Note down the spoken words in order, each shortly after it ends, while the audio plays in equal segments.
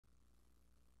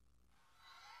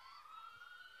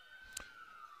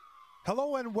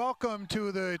Hello and welcome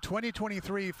to the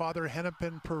 2023 Father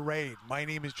Hennepin Parade. My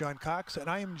name is John Cox and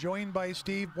I am joined by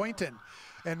Steve Boynton.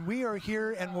 And we are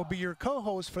here and will be your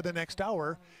co-host for the next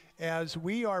hour as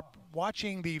we are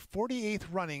watching the 48th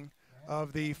running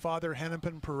of the Father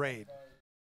Hennepin Parade.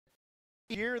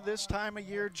 Here, this time of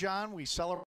year, John, we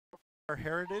celebrate our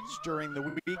heritage during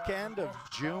the weekend of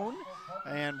June.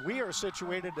 And we are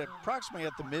situated approximately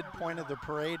at the midpoint of the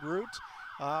parade route.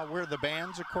 Where the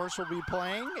bands, of course, will be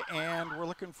playing, and we're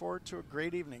looking forward to a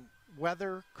great evening.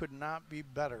 Weather could not be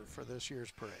better for this year's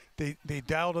parade. They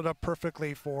dialed it up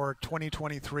perfectly for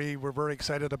 2023. We're very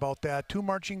excited about that. 2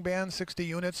 marching bands, 60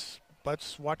 units.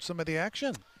 Let's watch some of the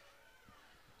action.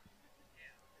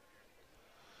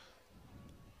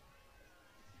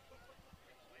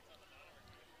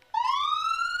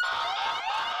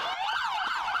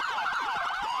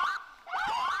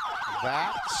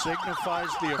 That signifies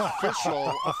the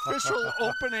official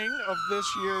opening of this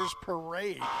year's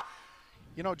parade.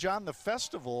 You know, John, the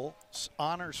festival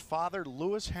honors Father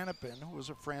Louis Hennepin, who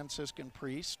was a Franciscan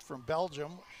priest from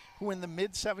Belgium, who in the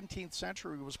mid-17th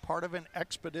century was part of an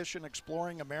expedition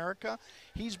exploring America.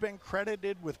 He's been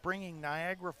credited with bringing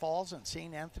Niagara Falls and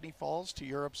St. Anthony Falls to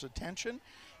Europe's attention,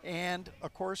 and,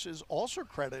 of course, is also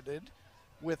credited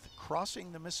with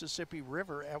crossing the Mississippi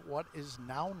River at what is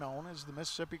now known as the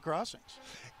Mississippi Crossings.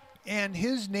 And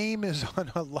his name is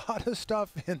on a lot of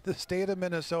stuff in the state of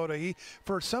Minnesota.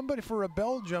 For a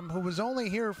Belgium who was only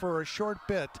here for a short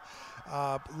bit,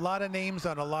 a lot of names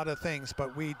on a lot of things,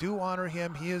 but we do honor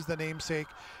him. He is the namesake,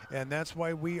 and that's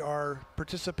why we are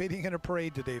participating in a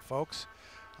parade today, folks.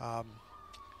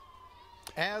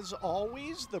 As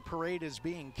always, the parade is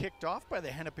being kicked off by the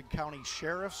Hennepin County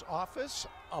Sheriff's Office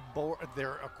aboard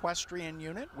their equestrian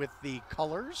unit with the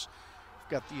colors.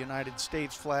 We've got the United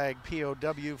States flag,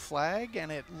 POW flag,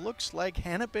 and it looks like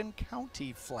Hennepin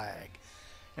County flag.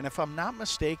 And if I'm not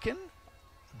mistaken,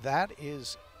 that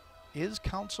is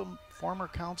former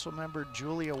council member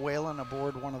Julia Whalen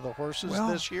aboard one of the horses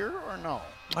this year, or no?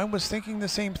 I was thinking the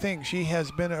same thing. She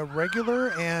has been a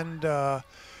regular and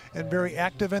very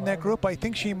active in that group. I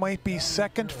think she might be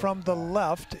second from the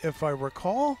left, if I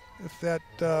recall, if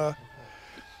that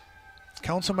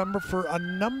council member for a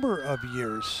number of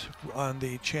years on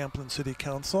the Champlin City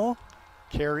Council.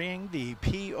 Carrying the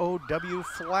POW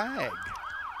flag.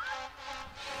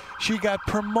 She got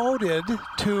promoted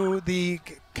to the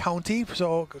county,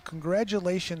 so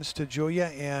congratulations to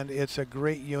Julia, and it's a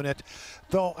great unit.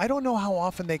 Though I don't know how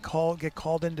often they get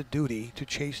called into duty to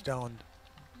chase down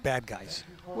bad guys.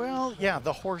 Well, yeah,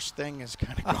 the horse thing is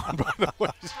kind of gone by the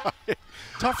wayside.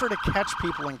 Tougher to catch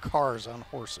people in cars on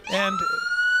horses. And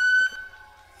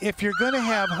if you're going to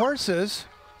have horses,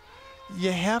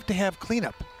 you have to have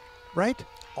cleanup, right?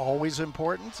 Always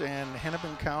important, and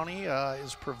Hennepin County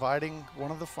is providing one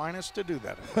of the finest to do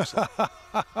that.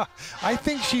 I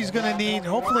think she's going to need,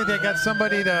 hopefully they got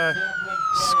somebody to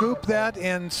scoop that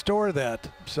and store that.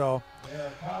 So.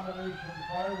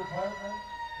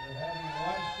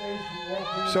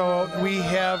 So we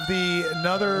have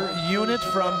another unit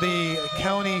from the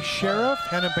county sheriff,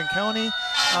 Hennepin County.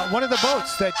 One of the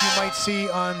boats that you might see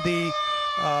on the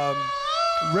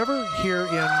river here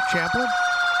in Champlin.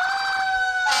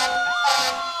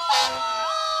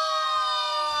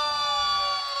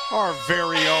 Our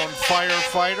very own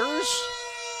firefighters,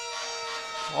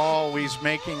 always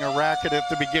making a racket at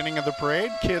the beginning of the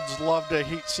parade. Kids love to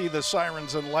see the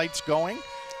sirens and lights going.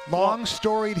 Long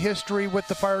storied history with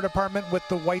the fire department, with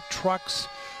the white trucks.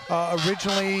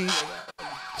 Originally,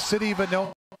 City of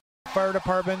Anoka Fire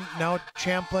Department, now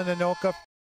Champlin, Anoka,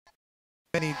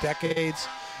 many decades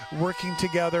working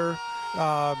together,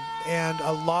 and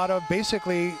a lot of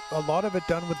it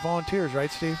done with volunteers,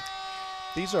 right, Steve?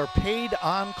 These are paid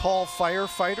on-call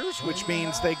firefighters, which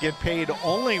means they get paid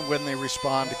only when they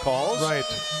respond to calls. Right.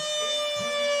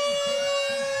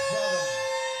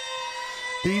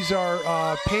 These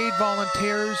are paid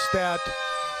volunteers that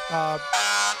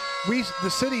the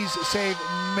cities save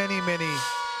many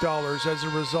dollars as a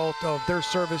result of their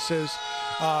services,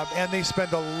 and they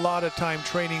spend a lot of time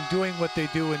training, doing what they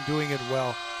do and doing it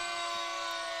well.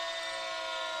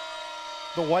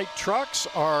 The white trucks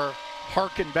are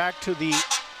harken back to the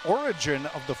origin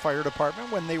of the fire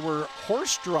department when they were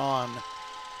horse-drawn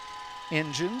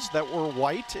engines that were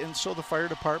white, and so the fire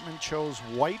department chose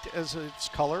white as its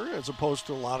color, as opposed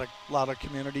to a lot of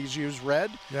communities use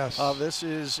red. Yes. This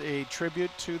is a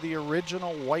tribute to the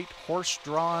original white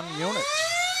horse-drawn units.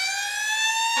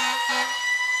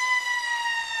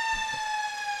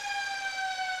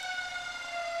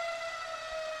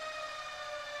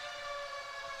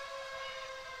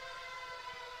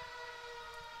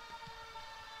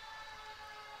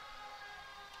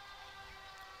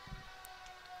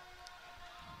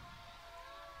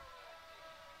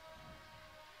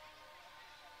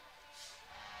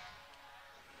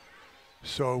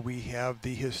 So we have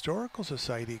the Historical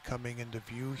Society coming into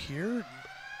view here,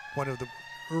 one of the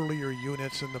earlier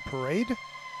units in the parade.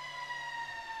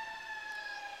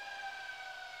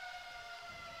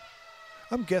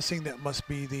 I'm guessing that must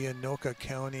be the Anoka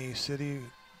County City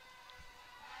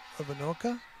of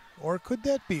Anoka, or could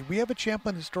that be? We have a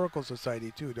Champlin Historical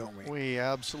Society too, don't we? We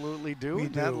absolutely do. We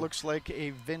And that do. looks like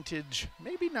a vintage,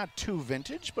 maybe not too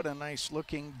vintage, but a nice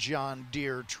looking John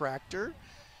Deere tractor.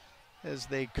 As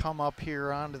they come up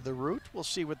here onto the route, we'll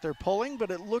see what they're pulling, but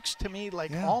it looks to me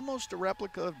like almost a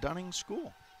replica of Dunning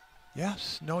School.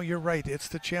 Yes, no, you're right. It's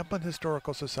the Champlin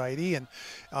Historical Society, and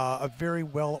a very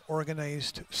well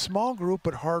organized, small group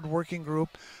but hard-working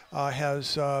group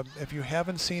has, if you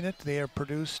haven't seen it, they have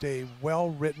produced a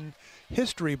well-written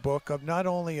history book of not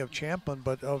only of Champlin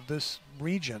but of this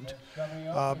region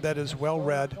that is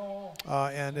well-read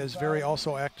and is very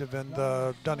also active in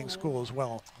the Dunning School as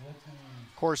well.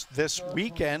 Of course, this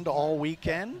weekend, all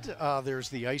weekend, there's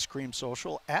the ice cream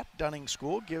social at Dunning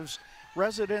School. Gives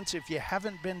residents, if you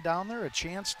haven't been down there, a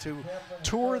chance to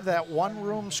tour that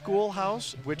one-room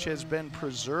schoolhouse, which has been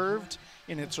preserved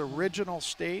in its original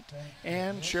state,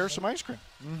 and share some ice cream.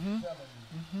 Mm-hmm.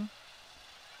 Mm-hmm.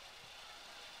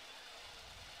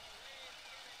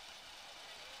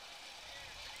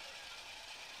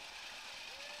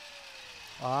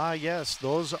 Ah, yes,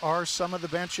 those are some of the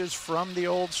benches from the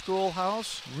old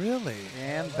schoolhouse. Really?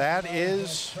 And that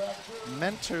is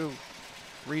meant to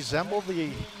resemble the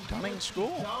Dunning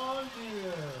School.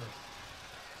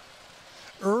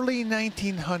 Early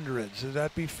 1900s. Would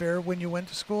that be fair when you went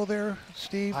to school there,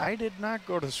 Steve? I did not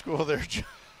go to school there, John.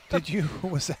 Did you?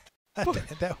 Was that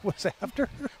was after?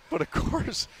 But of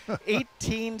course,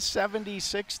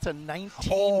 1876 to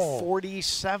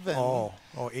 1947. Oh,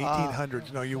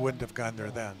 1800s. No, you wouldn't have gone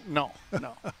there then. No,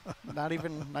 not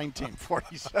even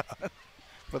 1947.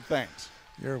 But thanks.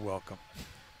 You're welcome.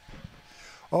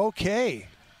 Okay.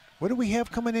 What do we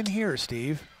have coming in here,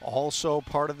 Steve? Also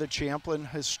part of the Champlin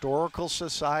Historical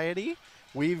Society,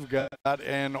 we've got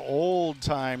an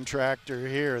old-time tractor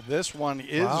here. This one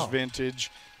is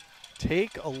vintage.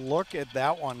 Take a look at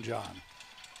that one, John.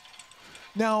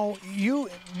 Now,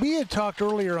 we had talked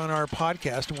earlier on our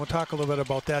podcast, and we'll talk a little bit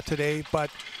about that today,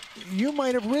 but you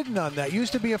might have ridden on that. You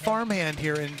used to be a farmhand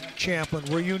here in Champlin,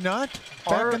 were you not,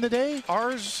 back in the day?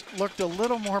 Ours looked a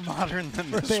little more modern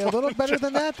than this. Were they a little better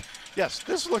than that? Yes,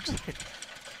 this looks like,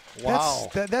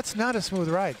 wow. That's not a smooth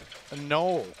ride.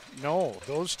 No,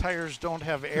 those tires don't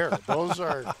have air. Those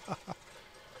are,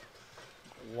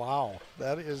 wow,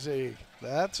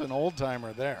 that's an old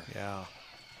timer there. Yeah.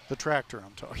 The tractor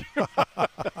I'm talking There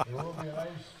will be an ice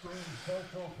cream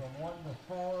social from 1 to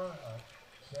 4.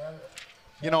 Saturday.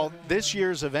 You know, this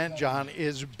year's event, John,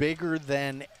 is bigger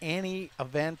than any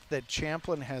event that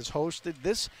Champlin has hosted.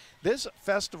 This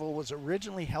festival was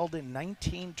originally held in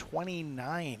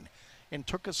 1929 and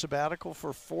took a sabbatical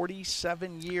for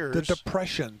 47 years. The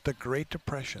Depression, the Great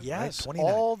Depression. Yes, right?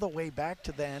 all the way back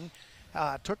to then.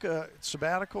 Took a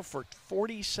sabbatical for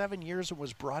 47 years and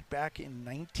was brought back in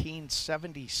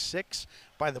 1976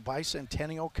 by the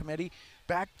Bicentennial Committee.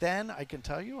 Back then, I can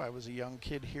tell you, I was a young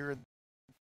kid here in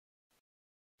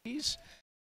the 80s.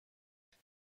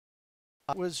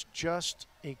 It was just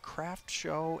a craft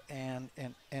show and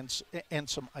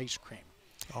some ice cream.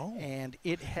 Oh. And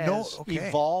it has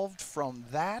evolved from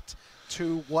that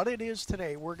to what it is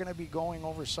today. We're going to be going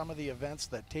over some of the events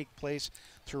that take place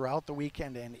throughout the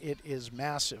weekend, and it is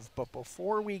massive. But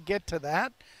before we get to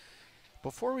that,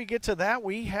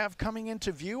 we have coming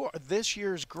into view this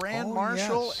year's Grand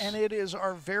Marshal, and it is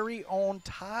our very own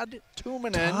Todd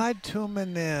Tuominen. Todd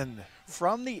Tuominen.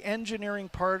 From the engineering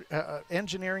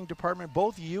department.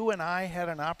 Both you and I had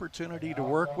an opportunity to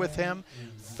work with him.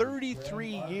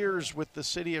 33 years with the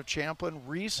city of Champlin,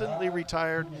 recently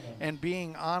retired, and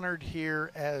being honored here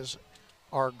as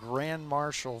our Grand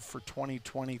Marshal for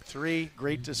 2023.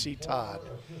 Great to see Todd.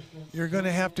 You're going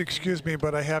to have to excuse me,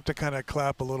 but I have to kind of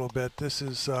clap a little bit. This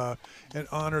is an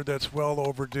honor that's well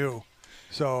overdue.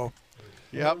 So.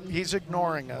 Yep, he's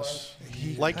ignoring us,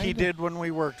 like he did when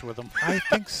we worked with him. I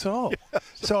think so. Yes.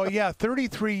 So, yeah,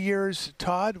 33 years.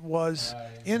 Todd was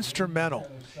instrumental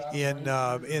in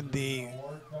the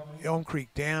Elm Creek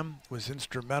Dam, was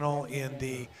instrumental in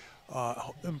the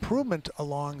improvement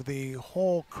along the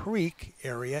whole creek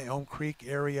area, Elm Creek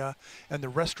area, and the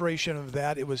restoration of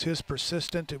that. It was his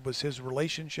persistence, it was his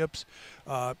relationships,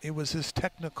 it was his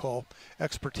technical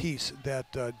expertise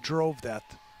that drove that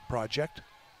project.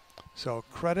 So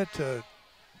credit to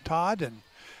Todd, and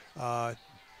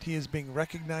he is being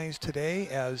recognized today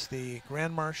as the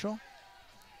Grand Marshal.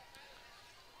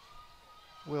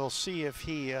 We'll see if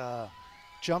he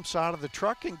jumps out of the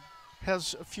truck and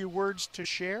has a few words to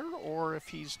share, or if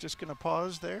he's just going to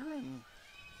pause there and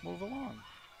move along.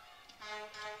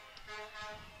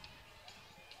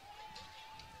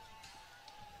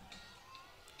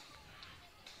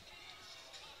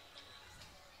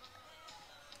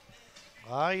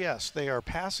 Ah, yes, they are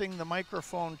passing the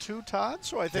microphone to Todd,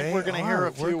 so I think we're going to hear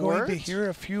a few words. We're going to hear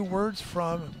a few words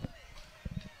from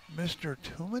Mr.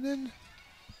 Tuominen.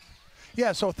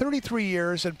 Yeah, so 33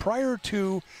 years, and prior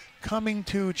to coming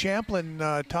to Champlin,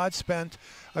 Todd spent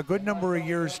a good number of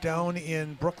years down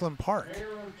in Brooklyn Park.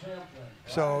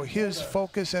 So his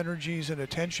focus, energies, and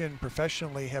attention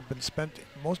professionally have been spent,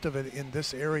 most of it, in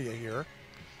this area here.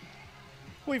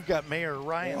 We've got Mayor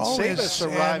Ryan Sabis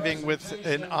arriving with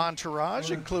an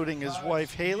entourage, including his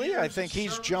wife, Haley. I think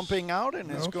he's jumping out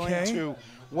and is going to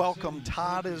welcome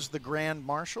Todd as the Grand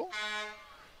Marshal.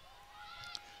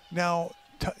 Now,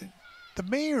 the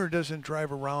mayor doesn't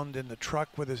drive around in the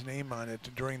truck with his name on it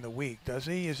during the week, does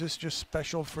he? Is this just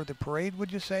special for the parade,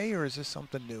 would you say, or is this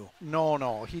something new?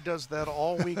 No, he does that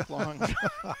all week long.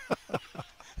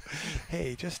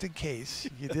 Hey, just in case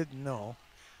you didn't know.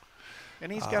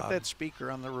 And he's got that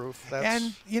speaker on the roof.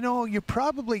 And, you know, you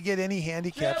probably get any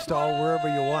handicap stall wherever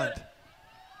you want.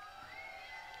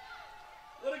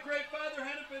 What a great Father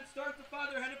Hennepin start to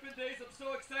Father Hennepin Days. I'm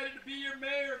so excited to be your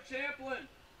mayor of Champlin.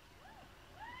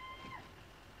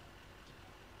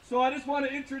 So I just want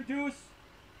to introduce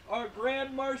our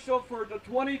Grand Marshal for the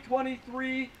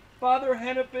 2023 Father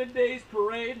Hennepin Days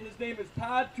Parade. His name is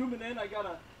Todd Tuominen. I got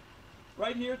a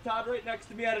right here, Todd right next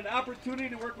to me. I had an opportunity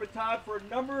to work with Todd for a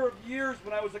number of years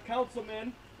when I was a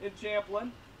councilman in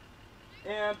Champlin.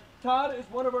 And Todd is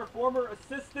one of our former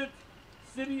assistant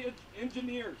city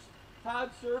engineers. Todd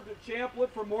served at Champlin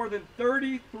for more than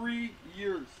 33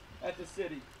 years at the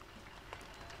city.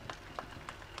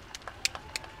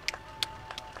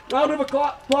 Round of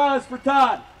applause for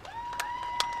Todd.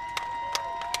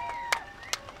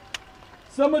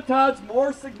 Some of Todd's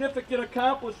more significant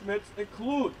accomplishments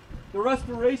include the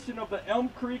restoration of the Elm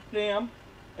Creek Dam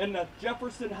and the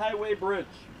Jefferson Highway Bridge,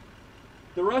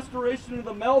 the restoration of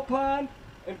the Mel Pond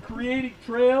and creating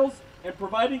trails and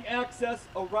providing access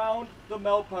around the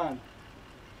Mel Pond,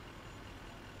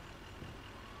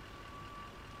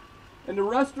 and the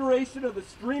restoration of the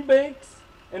stream banks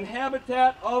and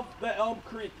habitat of the Elm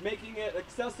Creek, making it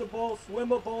accessible,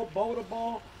 swimmable,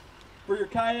 boatable for your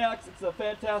kayaks. It's a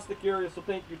fantastic area, so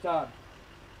thank you, Todd.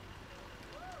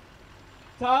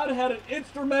 Todd had an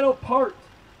instrumental part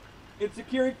in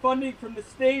securing funding from the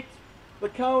state, the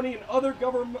county, and other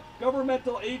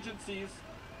governmental agencies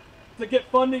to get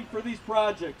funding for these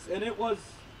projects, and it was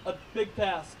a big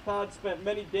task. Todd spent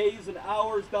many days and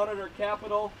hours down at our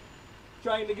Capitol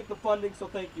trying to get the funding, so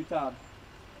thank you, Todd.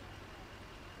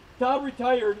 Todd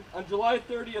retired on July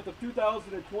 30th of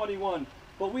 2021,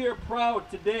 but we are proud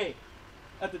today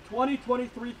at the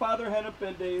 2023 Father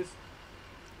Hennepin Days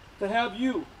to have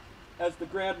you as the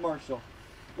Grand Marshal.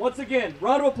 Once again,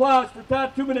 round of applause for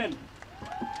Todd Tuominen.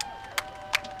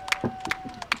 I'm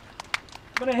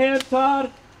going to hand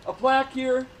Todd a plaque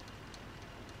here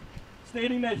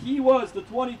stating that he was the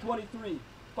 2023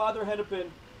 Father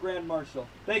Hennepin Grand Marshal.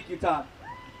 Thank you, Todd.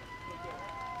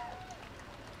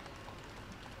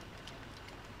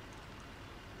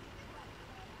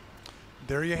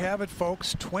 There you have it,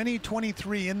 folks.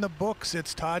 2023 in the books.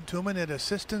 It's Todd Tuominen,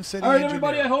 Assistant City Engineer. All right,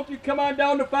 everybody, I hope you come on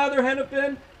down to Father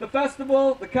Hennepin, the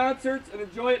festival, the concerts, and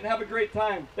enjoy it and have a great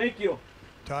time. Thank you.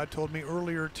 Todd told me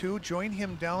earlier, too, join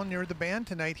him down near the band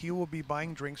tonight. He will be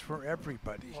buying drinks for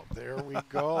everybody. Oh, there we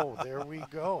go. There we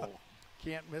go.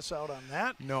 Can't miss out on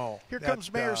that. No. Here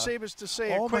comes Mayor Sabis to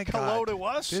say a quick hello to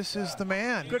us. This is the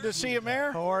man. Good to see you,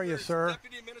 Mayor. How are you, sir?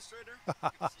 Deputy Administrator.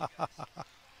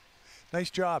 Nice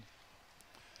job.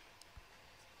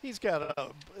 He's got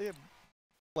a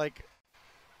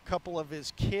couple of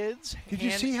his kids. Did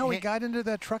you see how he got into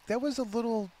that truck? That was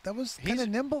kind of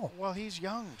nimble. Well, he's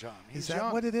young, John. Is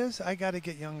that what it is? I got to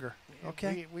get younger.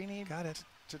 Okay. We need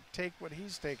to take what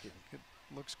he's taking. It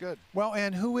looks good. Well,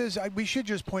 and we should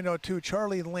just point out, too,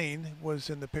 Charlie Lane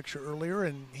was in the picture earlier,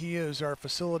 and he is our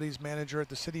facilities manager at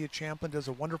the city of Champlin, does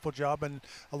a wonderful job, and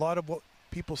a lot of what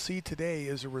people see today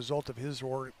is a result of his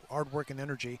hard work and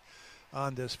energy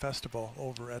on this festival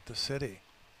over at the city.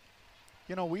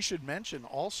 You know, we should mention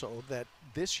also that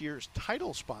this year's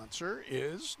title sponsor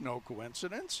is, no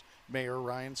coincidence, Mayor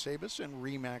Ryan Sabis and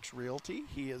RE/MAX Realty.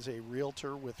 He is a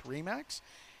realtor with RE/MAX,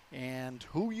 and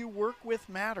who you work with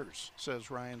matters, says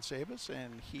Ryan Sabis,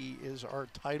 and he is our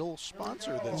title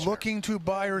sponsor this year. Looking to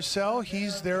buy or sell,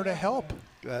 he's there to help.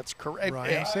 That's correct.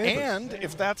 Ryan Sabis. And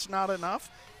if that's not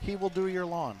enough, he will do your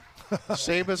lawn.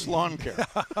 Sabis Lawn Care.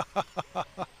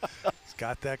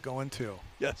 got that going too.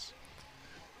 Yes.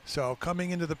 So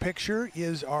coming into the picture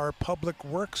is our Public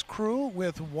Works crew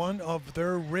with one of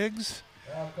their rigs.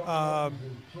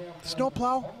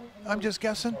 Snowplow, I'm just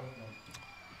guessing.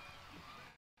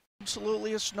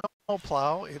 Absolutely a snow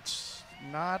plow. It's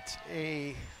not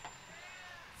a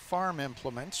farm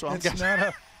implement, so I'm It's guessing.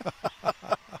 not a...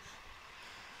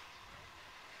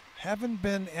 Haven't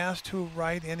been asked to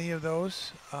ride any of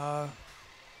those.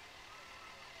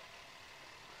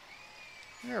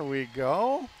 There we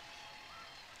go.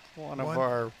 One of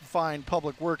our fine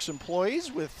Public Works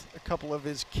employees with a couple of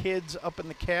his kids up in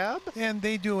the cab. And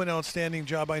they do an outstanding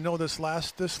job. I know this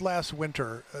last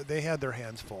winter they had their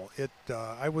hands full.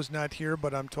 I was not here,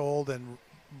 but I'm told and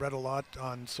read a lot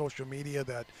on social media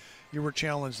that you were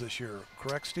challenged this year.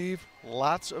 Correct, Steve?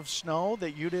 Lots of snow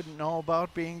that you didn't know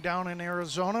about being down in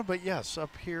Arizona, but yes,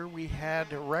 up here we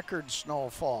had record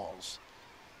snowfalls.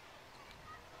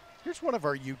 Here's one of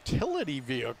our utility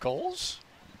vehicles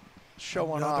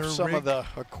showing off some of the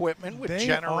equipment with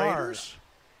generators.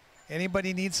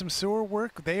 Anybody need some sewer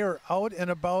work? They are out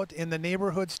and about in the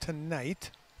neighborhoods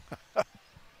tonight.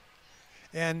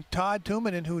 And Todd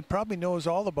Tuminen, who probably knows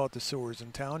all about the sewers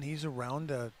in town, he's around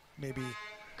to maybe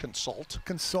consult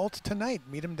tonight.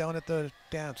 Meet him down at the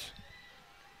dance.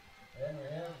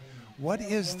 What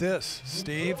is this,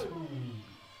 Steve?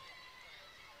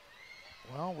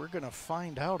 Well, we're going to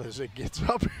find out as it gets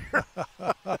up here.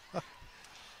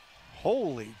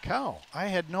 Holy cow. I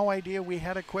had no idea we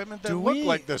had equipment that looked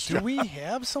like this. Do we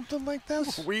have something like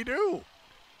this? We do.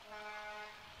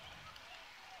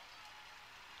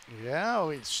 Yeah,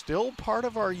 it's still part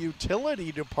of our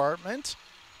utility department.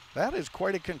 That is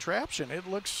quite a contraption. It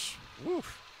looks,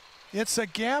 woof. It's a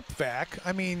gap vac.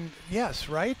 I mean, yes,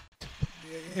 right?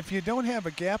 If you don't have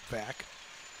a gap vac,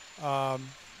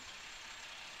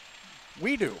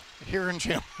 we do here in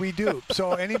Champlin. We do.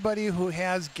 So anybody who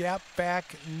has gap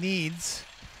vac needs,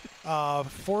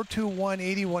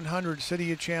 421-8100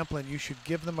 City of Champlin, you should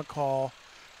give them a call.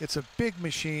 It's a big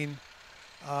machine.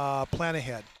 Plan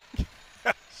ahead.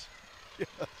 Yes.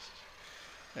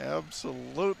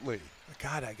 Absolutely.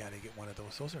 God, I got to get one of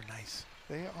those. Those are nice.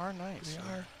 They are nice. They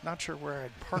are. Not sure where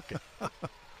I'd park it.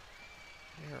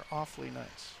 They are awfully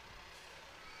nice.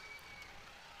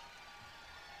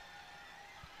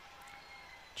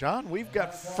 John, we've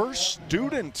got first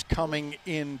student coming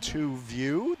into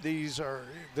view. This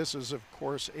is of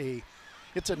course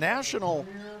it's a national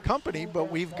company, but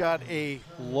we've got a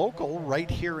local right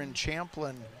here in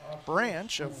Champlin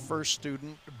branch of First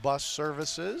Student Bus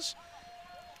Services.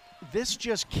 This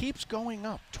just keeps going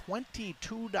up,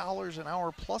 $22 an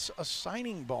hour plus a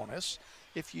signing bonus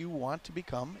if you want to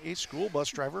become a school bus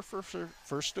driver for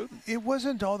First Student. It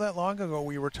wasn't all that long ago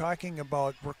we were talking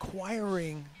about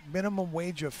requiring minimum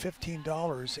wage of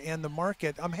 $15, and the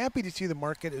market, I'm happy to see the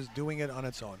market is doing it on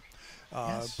its own.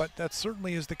 Yes. But that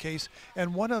certainly is the case.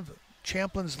 And one of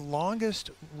Champlin's longest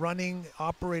running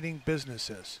operating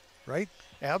businesses, right?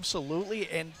 Absolutely,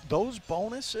 and those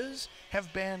bonuses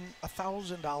have been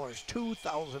 $1,000,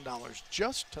 $2,000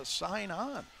 just to sign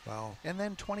on. Wow. And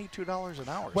then $22 an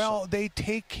hour. Well, they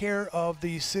take care of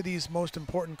the city's most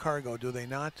important cargo, do they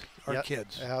not? Our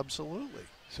kids. Absolutely.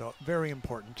 So very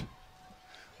important.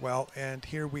 Well, and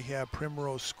here we have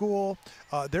Primrose School.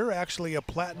 They're actually a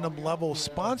platinum level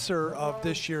sponsor of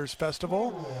this year's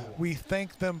festival. We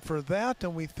thank them for that,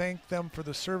 and we thank them for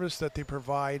the service that they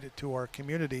provide to our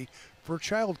community for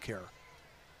childcare.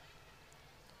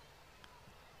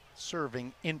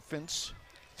 Serving infants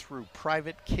through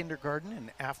private kindergarten and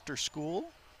after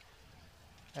school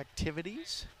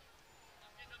activities.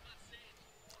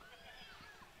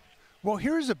 Well,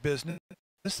 here's a business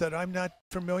that I'm not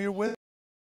familiar with.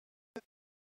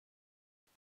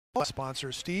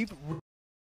 Sponsor Steve.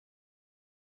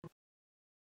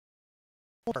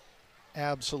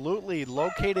 Absolutely,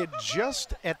 located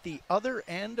just at the other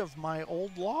end of my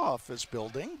old law office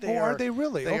building. Are they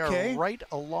really? They okay. are right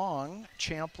along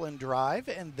Champlin Drive,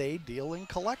 and they deal in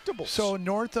collectibles. So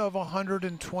north of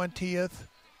 120th,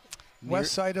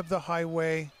 west side of the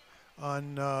highway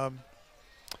on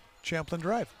Champlin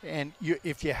Drive. And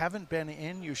if you haven't been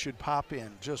in, you should pop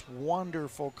in. Just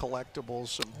wonderful collectibles,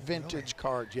 some vintage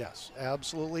cards. Yes,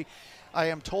 absolutely. I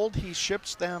am told he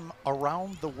ships them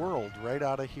around the world right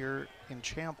out of here in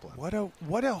Champlin.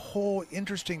 What a whole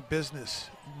interesting business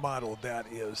model that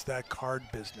is, that card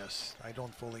business. I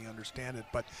don't fully understand it,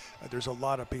 but there's a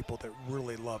lot of people that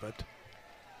really love it.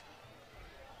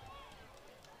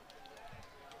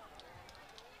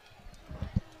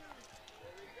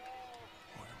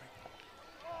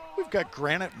 We've got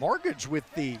Granite Mortgage with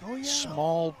the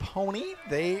small pony.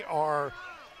 They are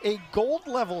a gold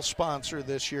level sponsor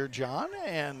this year, John,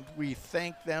 and we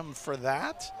thank them for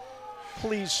that.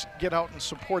 Please get out and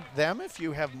support them if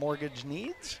you have mortgage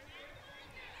needs.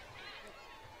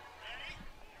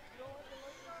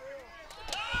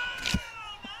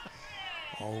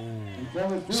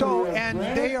 So, and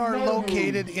they are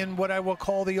located in what I will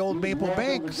call the old Maple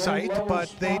Bank site,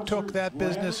 but they took that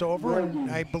business over,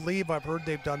 and I believe I've heard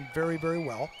they've done very, very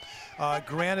well.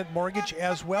 Granite Mortgage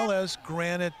as well as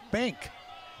Granite Bank.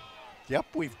 Yep,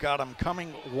 we've got them coming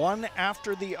one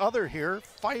after the other here,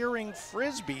 firing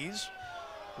Frisbees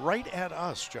right at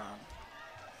us, John.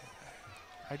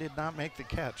 I did not make the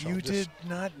catch. You did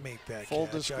not make that full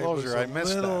catch. disclosure, I missed that. I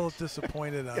was a little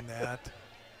disappointed on that.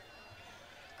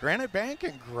 Granite Bank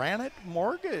and Granite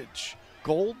Mortgage,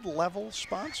 gold level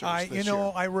sponsors this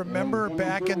year. I remember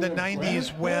back in the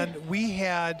 90s when we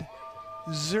had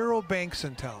 0 banks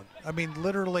in town. I mean,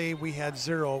 literally we had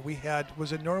 0. We had,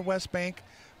 was it Northwest Bank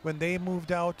when they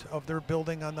moved out of their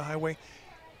building on the highway?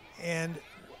 And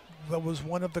that was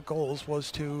one of the goals,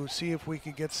 was to see if we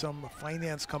could get some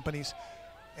finance companies.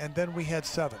 And then we had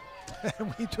 7.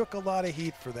 And we took a lot of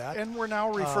heat for that. And we're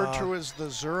now referred to as the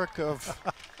Zurich of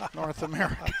North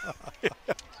America.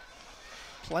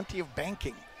 Plenty of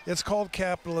banking. It's called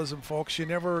capitalism, folks. You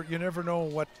never know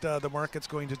what the market's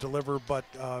going to deliver, but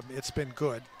it's been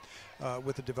good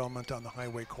with the development on the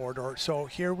highway corridor. So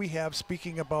here we have,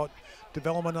 speaking about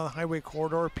development on the highway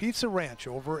corridor, Pizza Ranch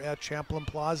over at Champlin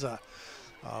Plaza.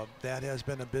 That has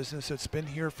been a business that's been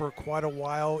here for quite a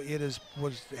while. It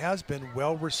has been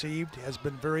well received, has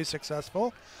been very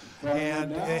successful,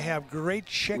 and they have great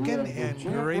chicken and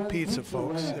great pizza,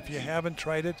 folks. If you haven't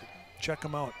tried it, check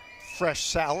them out. Fresh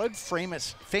salad,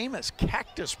 famous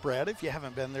cactus bread. If you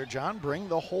haven't been there, John, bring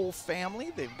the whole family.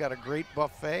 They've got a great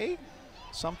buffet.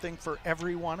 Something for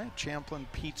everyone at Champlin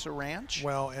Pizza Ranch.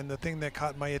 Well, and the thing that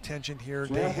caught my attention here,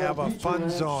 they have a fun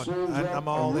zone. I'm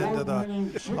all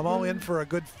in for a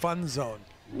good fun zone.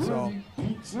 So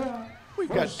we've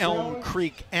got Elm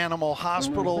Creek Animal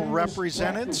Hospital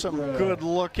represented. Some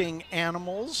good-looking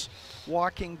animals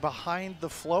walking behind the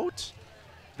float.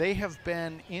 They have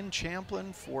been in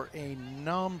Champlin for a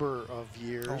number of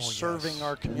years, serving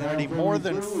our community, more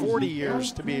than 40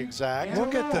 years to be exact.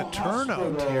 Look at the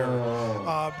turnout here.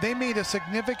 They made a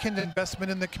significant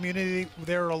investment in the community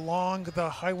there along the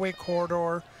highway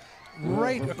corridor,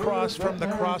 right across from the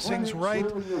crossings,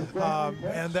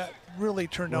 and that really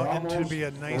turned out into be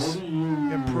a nice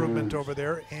improvement over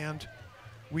there. And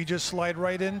we just slide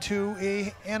right into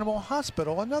a animal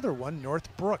hospital, another one,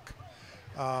 Northbrook.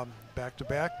 Back to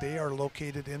back, they are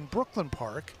located in Brooklyn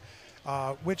Park,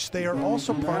 which they are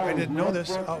also part, I didn't know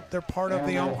this, they're part of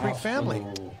the Elm Creek family.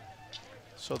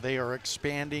 So they are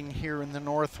expanding here in the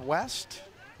Northwest.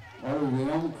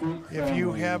 If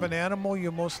you have an animal,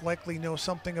 you most likely know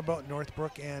something about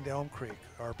Northbrook and Elm Creek,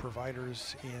 our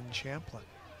providers in Champlin.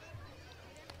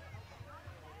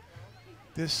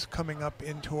 This coming up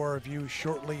into our view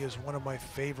shortly is one of my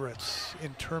favorites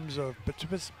in terms of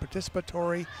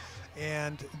participatory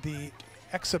and the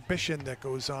exhibition that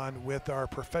goes on with our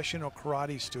professional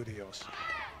karate studios.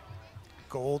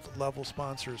 Gold level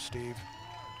sponsors, Steve.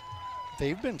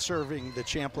 They've been serving the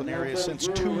Champlin area since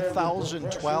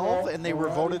 2012, and they were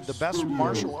voted the best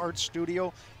martial arts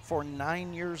studio for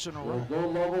 9 years in a row.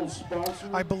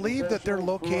 I believe that they're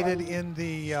located in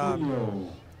the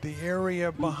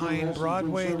area behind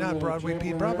Broadway, not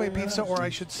Broadway, Broadway Pizza, or I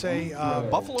should say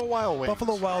Buffalo Wild Wings.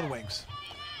 Buffalo Wild Wings.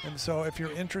 And so if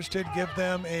you're interested, give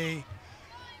them a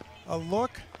look.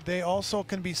 They also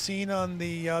can be seen on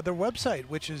their website,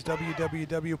 which is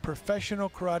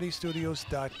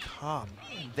www.professionalkaratestudios.com.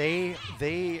 They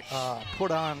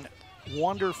put on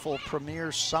wonderful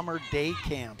premier summer day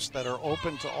camps that are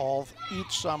open to all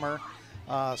each summer.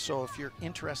 So if you're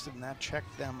interested in that, check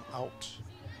them out.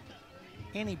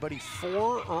 Anybody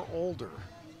 4 or older,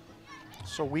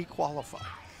 so we qualify.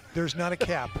 There's not a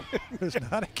cap. There's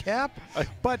not a cap,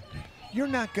 but you're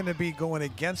not going to be going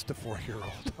against a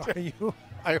 4-year-old, are you?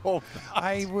 I hope not.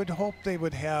 I would hope they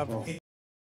would have.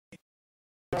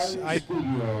 I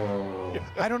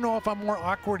don't know if I'm more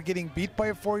awkward getting beat by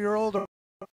a 4-year-old or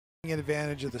taking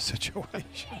advantage of the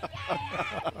situation.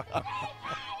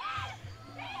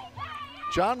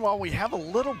 John, while we have a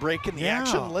little break in the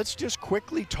action, let's just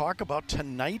quickly talk about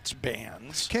tonight's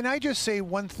bands. Can I just say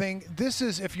one thing? This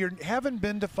is, if you haven't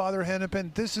been to Father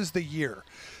Hennepin, this is the year.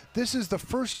 This is the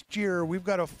first year we've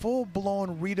got a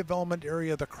full-blown redevelopment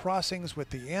area, the crossings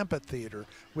with the amphitheater,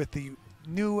 with the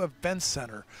new event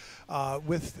center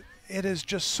with. It is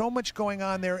just so much going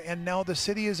on there, and now the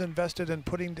city is invested in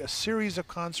putting a series of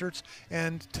concerts,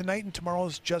 and tonight and tomorrow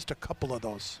is just a couple of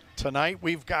those. Tonight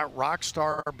we've got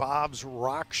Rockstar Bob's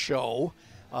Rock Show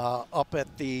up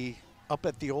at the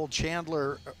old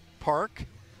Chandler Park.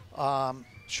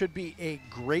 Should be a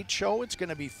great show. It's going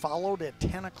to be followed at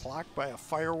 10 o'clock by a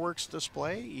fireworks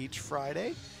display each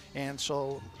Friday, and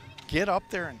so get up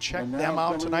there and check them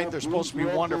out tonight. They're supposed to be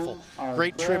wonderful.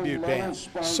 Great tribute band.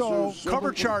 So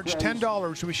cover charge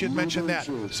 $10. We should mention that.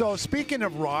 So speaking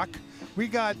of rock, we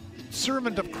got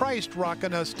Servant of Christ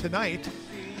rocking us tonight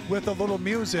with a little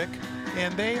music,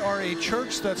 and they are a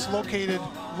church that's located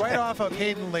right off of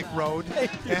Hayden Lake Road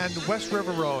and West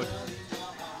River Road.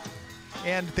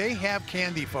 And they have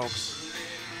candy, folks.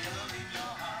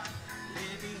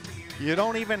 You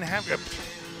don't even have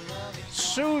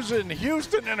Susan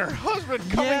Houston and her husband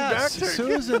coming back to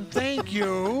Susan, thank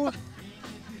you.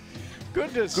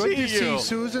 Good to see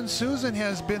Susan. Susan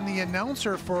has been the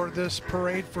announcer for this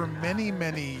parade for many,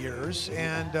 many years,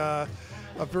 and a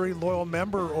very loyal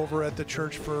member over at the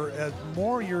church for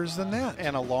more years than that.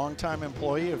 And a longtime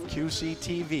employee of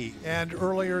QCTV. And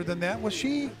earlier than that, was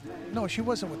she? No, she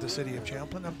wasn't with the city of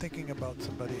Champlin. I'm thinking about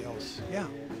somebody else. Yeah.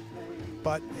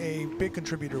 But a big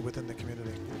contributor within the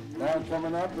community. Now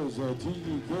coming up is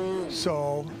TGK.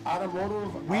 So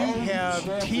Automotive. we have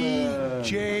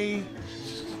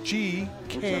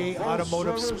TJGK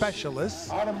Automotive Specialists.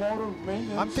 Automotive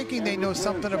maintenance. I'm thinking they know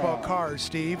something about cars,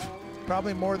 Steve.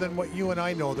 Probably more than what you and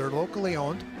I know. They're locally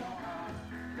owned.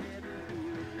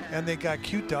 And they got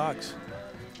cute dogs.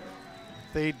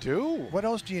 They do. What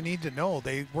else do you need to know?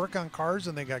 They work on cars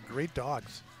and they got great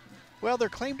dogs. Well, their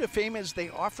claim to fame is they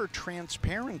offer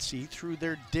transparency through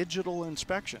their digital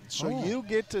inspections. So you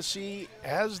get to see,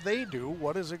 as they do,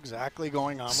 what is exactly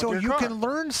going on with your car. So you can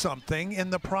learn something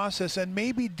in the process and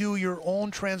maybe do your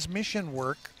own transmission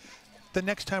work the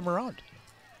next time around.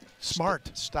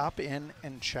 Smart. Stop in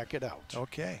and check it out.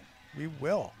 Okay, we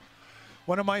will.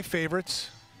 One of my favorites,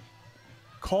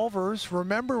 Culver's.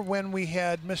 Remember when we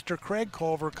had Mr. Craig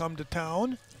Culver come to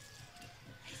town?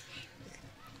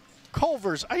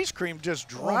 Culver's ice cream just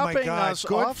dropping oh my God, us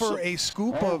good off. for a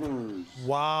scoop of,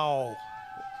 wow.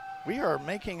 We are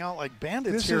making out like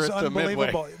bandits This here is at the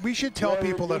unbelievable. Midway. We should tell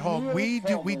people at home, we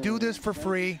do this for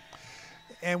free,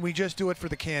 and we just do it for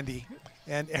the candy.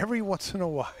 And every once in a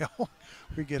while,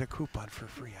 we get a coupon for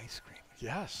free ice cream.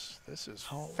 Yes, this is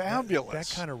fabulous.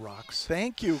 That kind of rocks.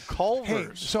 Thank you,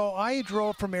 Culver's. Hey, so I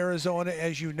drove from Arizona,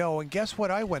 as you know, and guess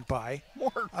what I went by?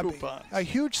 More coupons. A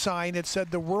huge sign. It said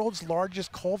the world's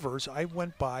largest Culver's. I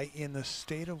went by in the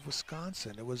state of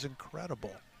Wisconsin. It was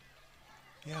incredible.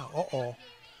 Yeah, uh-oh.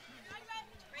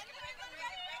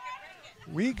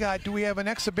 Do we have an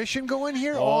exhibition going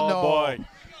here? Oh, no. boy.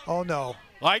 Oh, no.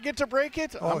 I get to break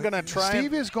it? I'm going to try.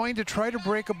 Steve is going to try to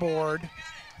break a board.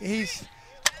 He's...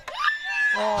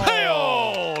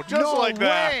 Oh, just no like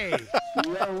way. that.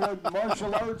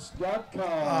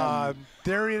 Martialarts.com.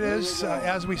 There it is.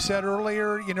 As we said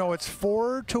earlier, you know, it's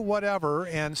 4 to whatever,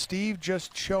 and Steve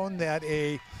just shown that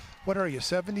what are you,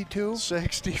 72?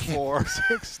 64.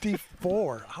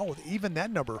 64. Oh, even that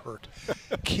number hurt.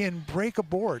 Can break a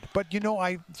board. But, you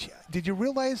know, did you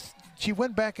realize she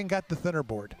went back and got the thinner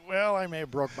board? Well, I may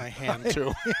have broke my hand,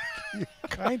 too. You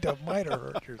kind of might have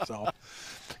hurt yourself.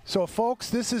 So, folks,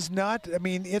 this is not, I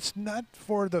mean, it's not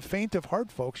for the faint of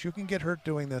heart, folks. You can get hurt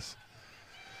doing this.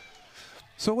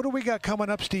 So what do we got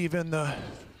coming up, Steve, in the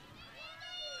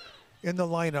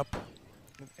lineup?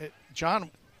 John.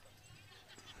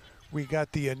 We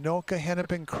got the Anoka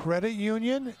Hennepin Credit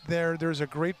Union. There's a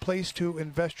great place to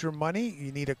invest your money.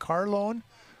 You need a car loan.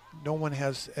 No one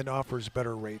has and offers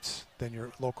better rates than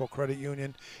your local credit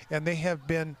union. And they have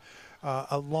been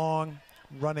a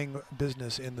long-running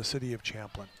business in the city of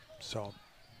Champlin. So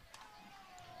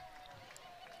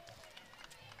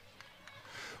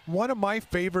one of my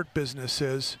favorite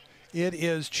businesses, it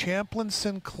is Champlin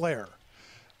Sinclair.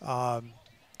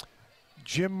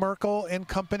 Jim Merkel and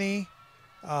company,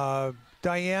 Jim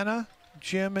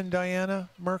and Diana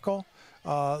Merkel,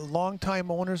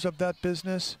 longtime owners of that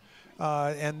business,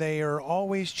 and they are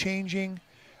always changing.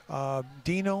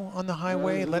 Dino on the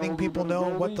highway, letting people know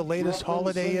what the latest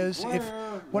holiday is. If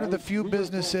one of the few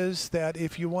businesses that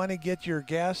if you want to get your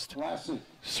gas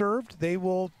served, they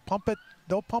will pump it.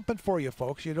 They'll pump it for you,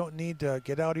 folks. You don't need to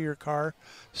get out of your car.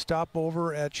 Stop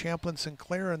over at Champlin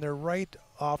Sinclair, and they're right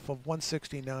off of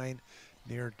 169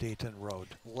 near Dayton Road.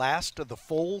 Last of the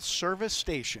full service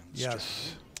stations.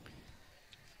 Yes.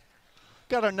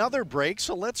 got another break,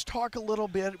 so let's talk a little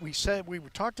bit. We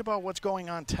talked about what's going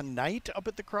on tonight up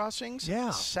at the Crossings. Yeah.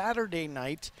 Saturday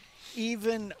night,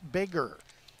 even bigger.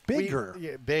 Bigger.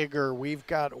 Bigger. We've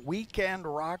got Weekend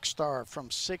Rockstar from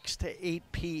 6 to 8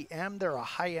 p.m. They're a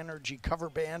high-energy cover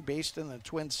band based in the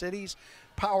Twin Cities.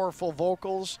 Powerful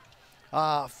vocals,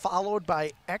 followed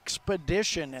by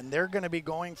Expedition, and they're going to be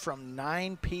going from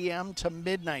 9 p.m. to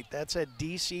midnight. That's at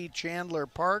DC Chandler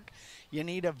Park. You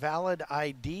need a valid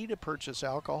ID to purchase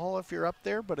alcohol if you're up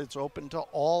there, but it's open to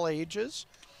all ages.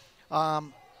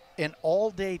 An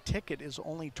all-day ticket is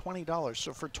only $20.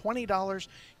 So for $20,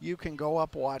 you can go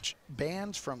up, watch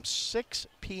bands from 6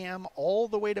 p.m. all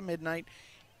the way to midnight.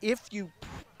 If you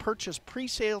purchase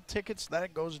pre-sale tickets,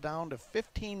 that goes down to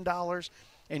 $15,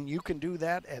 and you can do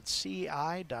that at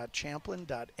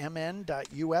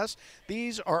ci.champlin.mn.us.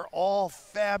 These are all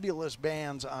fabulous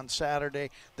bands on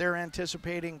Saturday. They're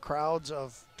anticipating crowds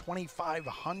of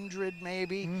 2,500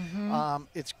 maybe.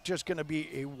 It's just going to be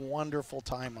a wonderful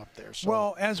time up there. So.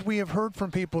 Well, as we have heard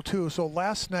from people too, so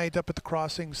last night up at the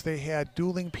Crossings they had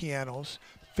dueling pianos,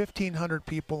 1,500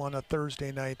 people on a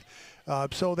Thursday night.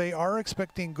 So they are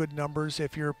expecting good numbers.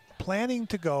 If you're planning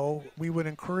to go, we would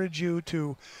encourage you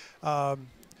to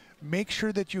make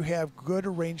sure that you have good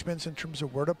arrangements in terms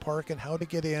of where to park and how to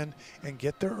get in and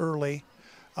get there early.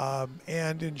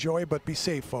 And enjoy, but be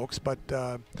safe, folks. But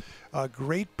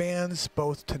great bands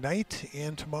both tonight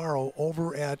and tomorrow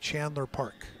over at Chandler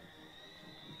Park.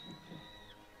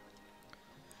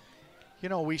 You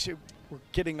know, we're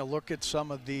getting a look at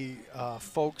some of the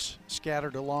folks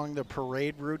scattered along the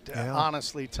parade route. Yeah.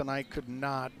 Honestly, tonight could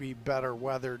not be better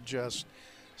weather. Just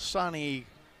sunny,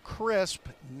 crisp,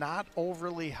 not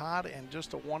overly hot, and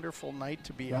just a wonderful night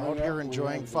to be out here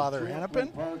enjoying Father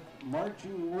Hennepin.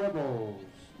 Marching Rebels.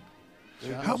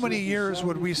 How many years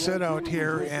would we sit out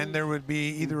here and there would be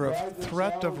either a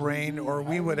threat of rain or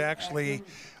we would actually,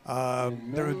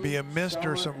 there would be a mist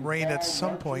or some rain at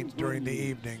some point during the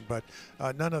evening, but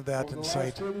none of that in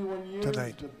sight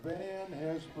tonight.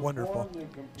 Wonderful.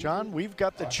 John, we've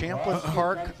got the Champlin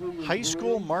Park High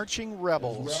School Marching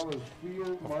Rebels.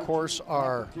 Of course,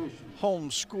 our home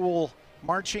school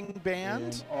marching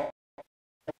band.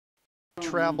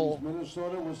 Travel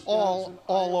all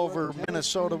over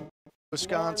Minnesota,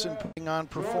 Wisconsin, putting on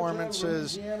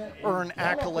performances, earn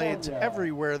accolades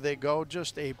everywhere they go.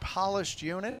 Just a polished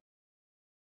unit.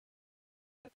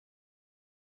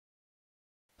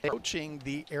 Coaching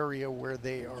the area where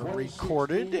they are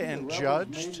recorded and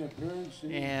judged,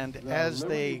 and as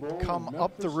they come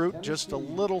up the route just a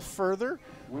little further,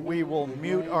 we will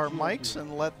mute our mics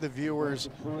and let the viewers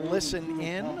listen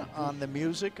in on the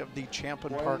music of the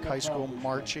Champlin Park High School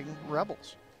Marching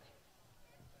Rebels.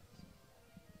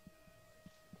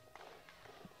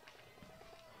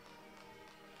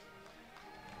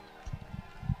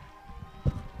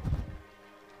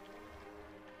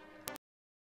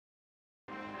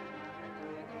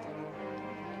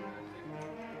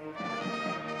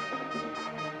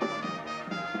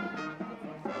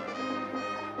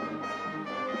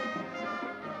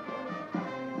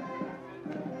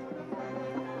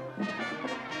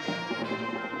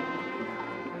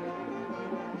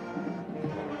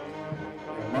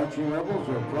 Marching Rebels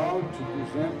are proud to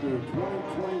present their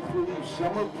 2023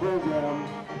 summer program,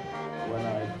 When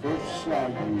I First Saw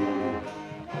You.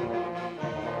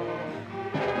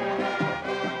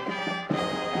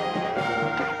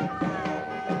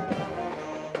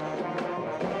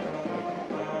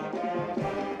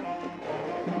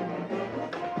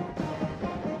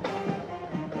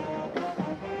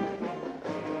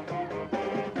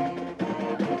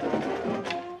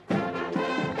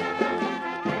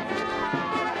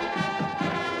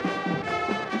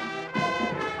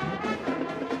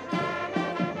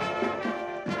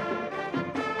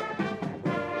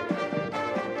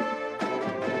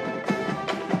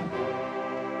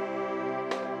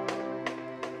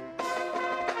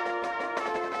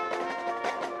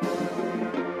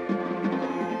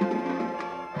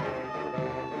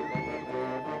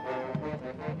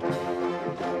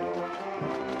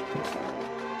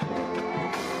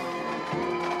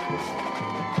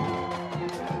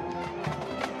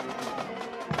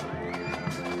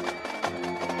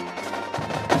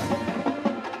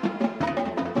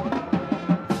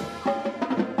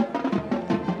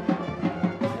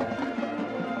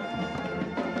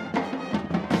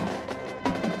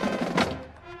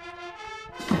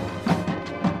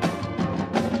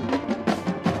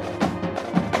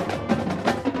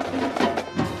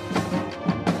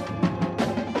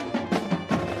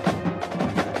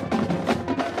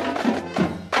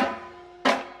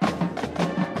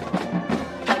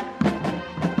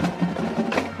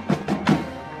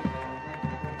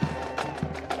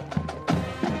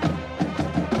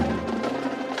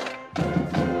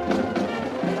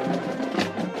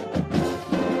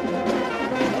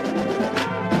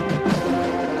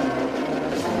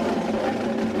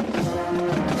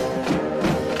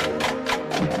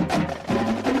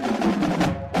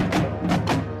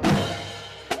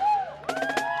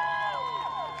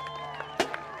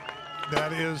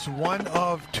 That is one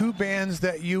of two bands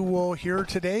that you will hear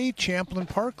today. Champlin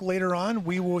Park. Later on,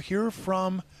 we will hear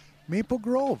from Maple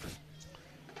Grove.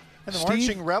 And the Steve?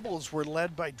 Marching Rebels were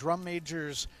led by drum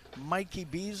majors Mikey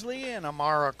Beasley and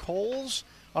Amara Coles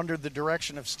under the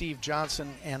direction of Steve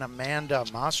Johnson and Amanda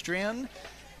Mostrian.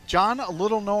 John, a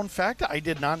little known fact, I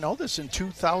did not know this. In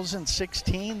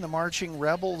 2016, the Marching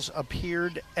Rebels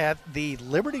appeared at the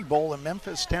Liberty Bowl in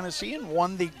Memphis, Tennessee, and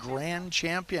won the grand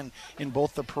champion in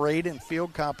both the parade and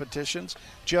field competitions.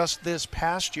 Just this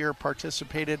past year,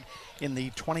 participated in the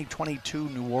 2022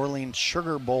 New Orleans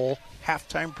Sugar Bowl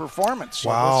halftime performance. So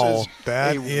Wow, this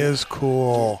that is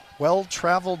cool.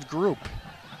 Well-traveled group.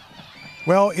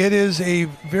 Well, it is a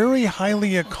very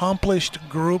highly accomplished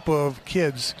group of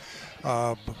kids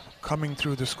coming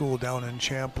through the school down in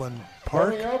Champlin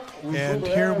Park. And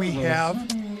here we have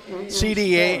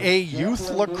CDAA Youth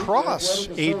Lacrosse,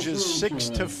 ages 6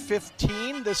 to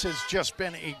 15. This has just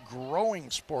been a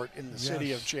growing sport in the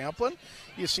city of Champlin.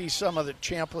 You see some of the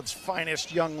Champlin's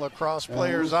finest young lacrosse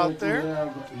players out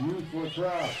there.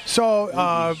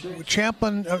 So,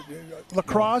 Champlin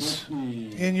lacrosse,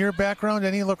 in your background,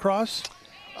 any lacrosse?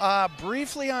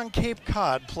 Briefly on Cape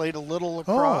Cod, played a little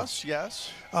lacrosse,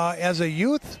 yes. As a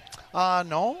youth?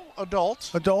 No,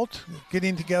 adult. Adult,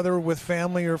 getting together with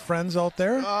family or friends out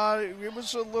there? It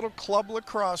was a little club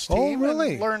lacrosse team. Oh,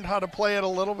 really? And learned how to play it a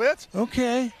little bit.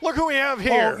 Okay. Look who we have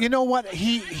here. Oh, you know what?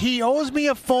 He owes me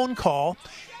a phone call.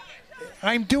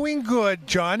 I'm doing good,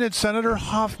 John. It's Senator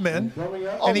Hoffman.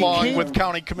 And Along with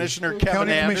County Commissioner Kevin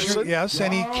Anderson. Yes,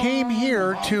 and he came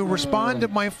here to respond to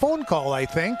my phone call, I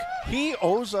think. He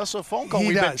owes us a phone call.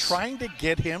 We've been trying to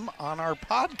get him on our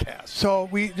podcast. So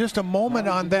just a moment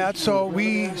on that. So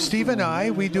Steve and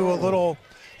I, we do a little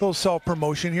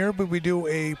self-promotion here, but we do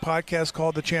a podcast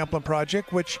called The Champlin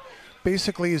Project, which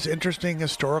basically is interesting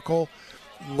historical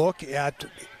look at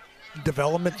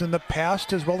development in the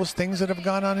past as well as things that have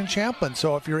gone on in Champlin.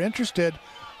 So if you're interested,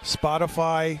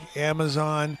 Spotify,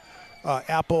 Amazon,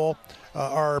 Apple,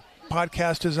 our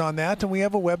podcast is on that, and we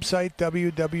have a website,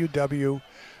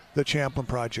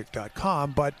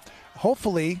 www.thechamplinproject.com. But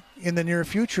hopefully in the near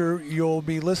future you'll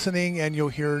be listening and you'll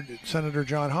hear Senator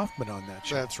John Hoffman on that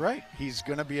show. That's right. He's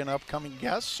going to be an upcoming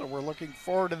guest, so we're looking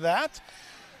forward to that.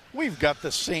 We've got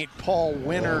the St. Paul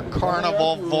Winter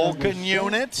Carnival Vulcan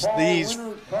units. These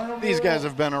guys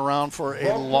have been around for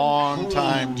a long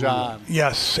time, John.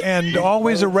 Yes, and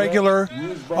always a regular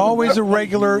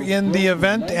in the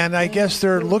event, and I guess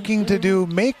they're looking to do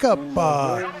makeup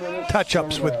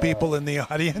touch-ups with people in the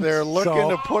audience. They're looking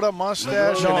to put a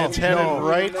mustache, and it's headed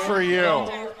right for you.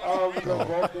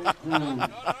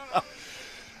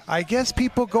 I guess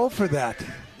people go for that.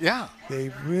 Yeah. They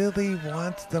really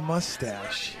want the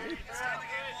mustache.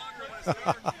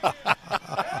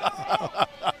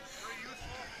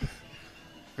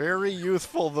 Very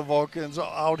youthful, the Vulcans,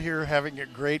 out here having a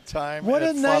great time. What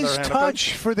a nice Father Hennepin.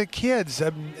 touch for the kids.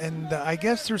 And I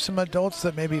guess there's some adults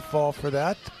that maybe fall for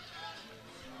that.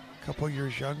 A couple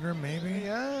years younger, maybe.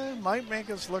 Yeah, it might make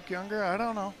us look younger. I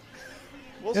don't know.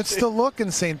 It's the look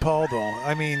in St. Paul, though.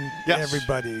 I mean,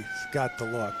 Everybody's got the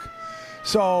look.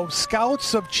 So,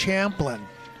 Scouts of Champlin,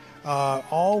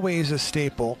 always a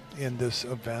staple in this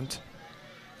event.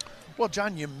 Well,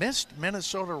 John, you missed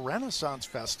Minnesota Renaissance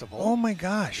Festival. Oh, my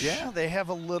gosh. Yeah, they have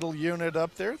a little unit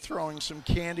up there throwing some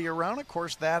candy around. Of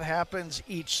course, that happens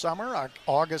each summer,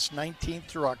 August 19th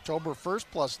through October 1st,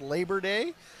 plus Labor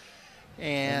Day.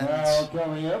 And now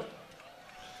coming up,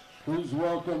 please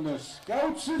welcome the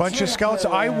Scouts. Bunch of Scouts.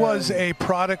 I was a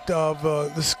product of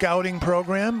the scouting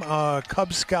program,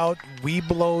 Cub Scout,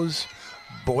 Webelos,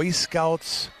 Boy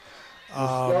Scouts.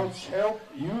 Scouts help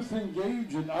youth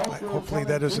engage in outdoor Hopefully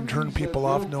that doesn't turn people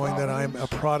off knowing that I'm a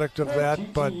product of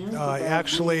that, but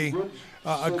actually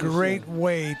a great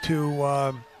way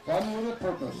to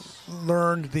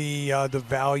learn the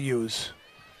values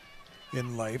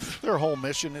in life. Their whole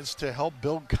mission is to help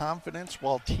build confidence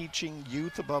while teaching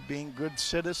youth about being good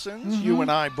citizens. Mm-hmm. You and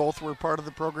I both were part of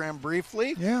the program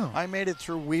briefly. Yeah. I made it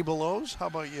through Webelos. How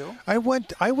about you? I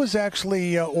was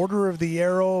actually Order of the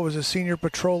Arrow. I was a senior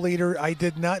patrol leader. I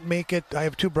did not make it. I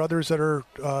have two brothers that are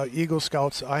Eagle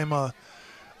Scouts. I'm a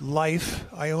Life.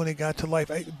 I only got to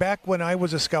Life. Back when I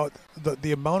was a scout,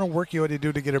 the amount of work you had to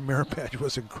do to get a merit badge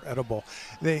was incredible.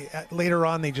 Later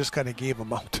on, they just kind of gave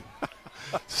them out.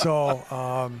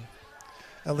 So,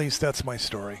 at least that's my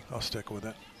story. I'll stick with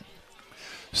it.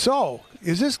 So,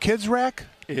 is this Kids Rack?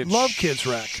 Love Kids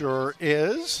Rack. Sure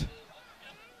is.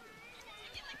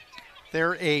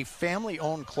 They're a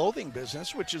family-owned clothing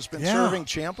business, which has been serving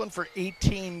Champlin for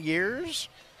 18 years.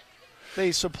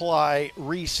 They supply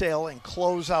resale and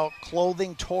closeout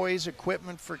clothing, toys,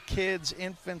 equipment for kids,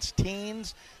 infants,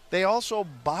 teens. They also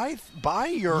buy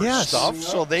your stuff,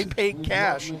 so they pay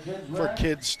cash for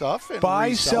kids' stuff. And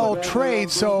buy, sell, trade.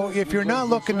 So if you're not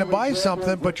looking to buy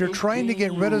something, but you're trying to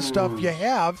get rid of stuff you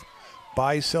have,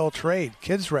 buy, sell, trade.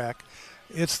 Kids Rack,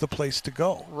 it's the place to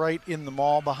go. Right in the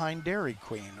mall behind Dairy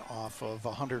Queen off of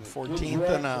 114th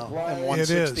and 169. It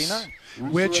is,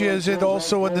 which is it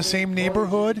also in the same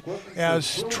neighborhood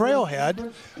as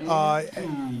Trailhead.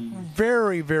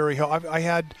 Very, very helpful.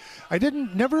 I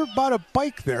never bought a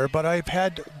bike there, but I've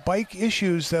had bike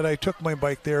issues that I took my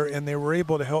bike there, and they were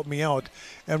able to help me out,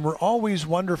 and were always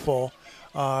wonderful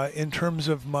in terms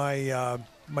of my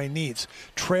my needs.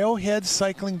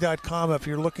 Trailheadcycling.com if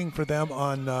you're looking for them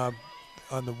on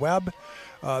the web.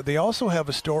 They also have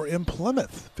a store in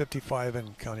Plymouth, 55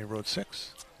 and County Road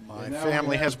 6. My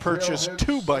family has purchased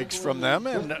 2 bikes from them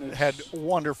and had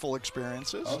wonderful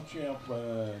experiences.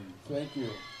 Champlin, thank you.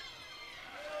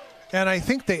 And I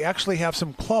think they actually have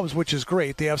some clubs, which is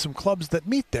great. They have some clubs that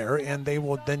meet there, and they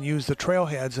will then use the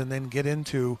trailheads and then get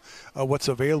into what's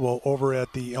available over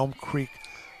at the Elm Creek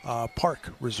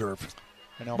Park Reserve.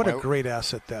 What a great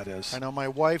asset that is. I know my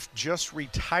wife just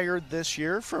retired this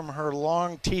year from her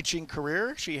long teaching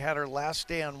career. She had her last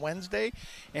day on Wednesday,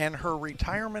 and her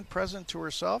retirement present to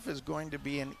herself is going to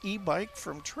be an e-bike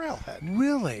from Trailhead.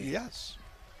 Really? Yes.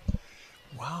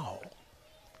 Wow.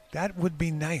 That would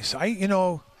be nice.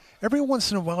 Every once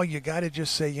in a while you got to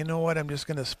just say, you know what, I'm just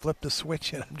going to flip the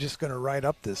switch and I'm just going to ride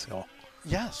up this hill.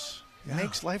 Yes. Yeah.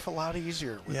 Makes life a lot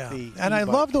easier with the And e-bike. I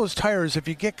love those tires if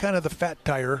you get kind of the fat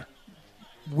tire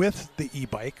with the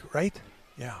e-bike, right?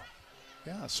 Yeah.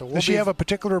 Yeah. So does she have a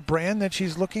particular brand that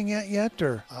she's looking at yet,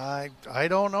 or? I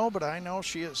don't know, but I know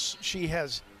she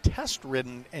has test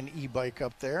ridden an e-bike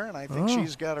up there, and I think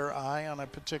she's got her eye on a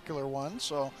particular one.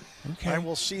 So I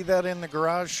will see that in the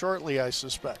garage shortly, I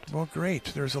suspect. Well, great.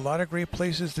 There's a lot of great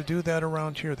places to do that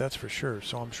around here, that's for sure.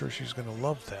 So I'm sure she's going to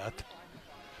love that.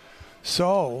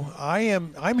 So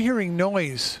I'm hearing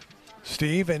noise,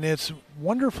 Steve, and it's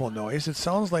wonderful noise. It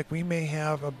sounds like we may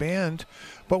have a band,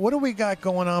 but what do we got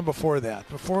going on before that?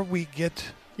 Before we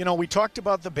get... we talked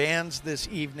about the bands this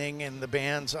evening and the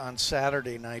bands on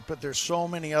Saturday night, but there's so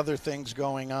many other things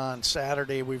going on.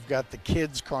 Saturday, we've got the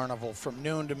Kids Carnival from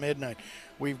noon to midnight.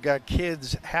 We've got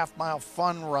Kids Half-Mile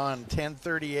Fun Run,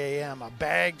 10:30 a.m., a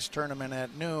bags tournament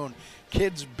at noon,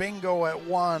 Kids Bingo at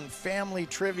 1, Family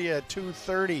Trivia at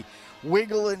 2:30,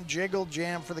 Wiggle and Jiggle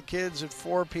Jam for the kids at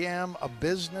 4 p.m., a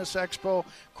business expo,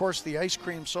 of course, the ice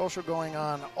cream social going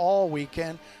on all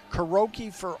weekend,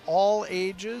 karaoke for all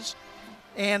ages.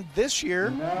 And this year,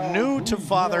 new to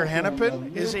Father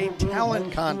Hennepin, is a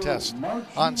talent contest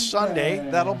on Sunday.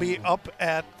 That'll be up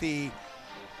at the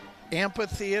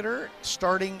amphitheater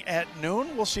starting at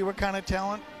noon. We'll see what kind of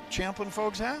talent Champlin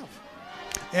folks have.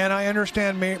 And I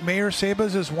understand Mayor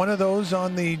Sabas is one of those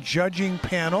on the judging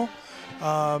panel.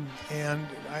 And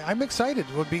I'm excited.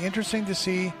 It would be interesting to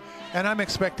see. And I'm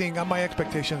expecting, my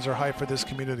expectations are high for this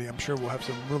community. I'm sure we'll have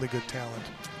some really good talent.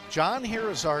 John, here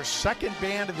is our second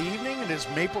band of the evening. It is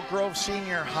Maple Grove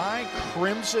Senior High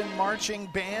Crimson Marching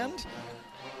Band.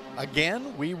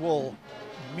 Again, we will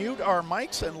mute our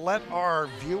mics and let our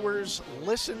viewers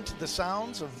listen to the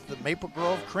sounds of the Maple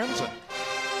Grove Crimson.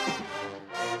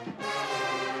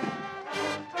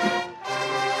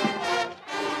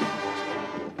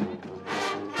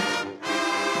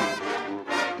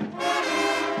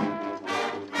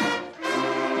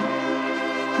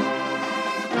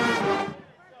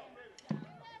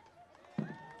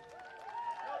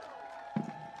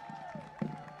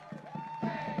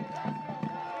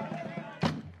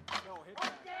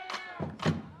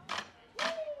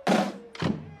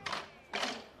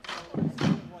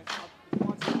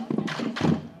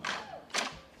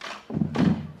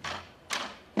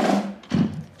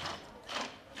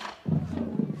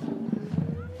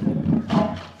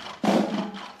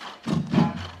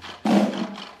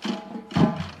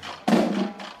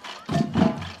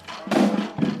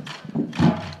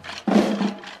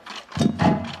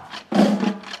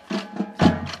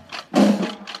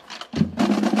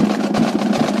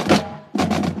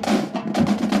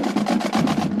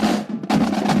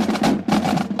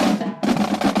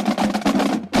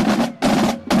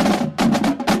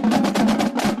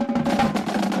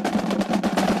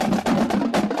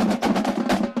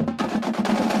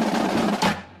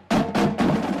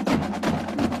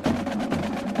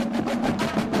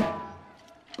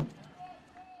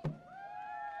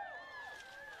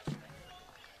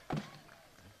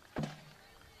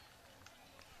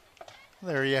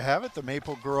 There you have it, the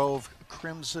Maple Grove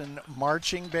Crimson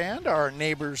Marching Band, our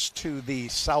neighbors to the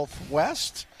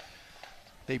southwest.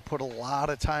 They put a lot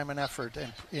of time and effort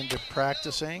into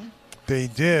practicing. They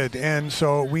did, and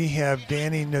so we have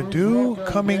Danny Nadeau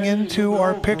coming into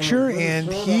our picture,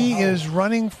 and he is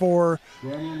running for,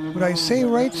 would I say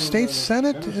right, State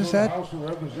Senate? Is that?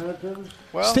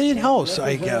 Well, State House,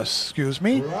 I guess, excuse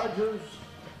me.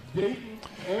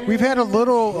 We've had a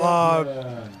little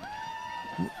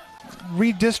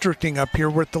redistricting up here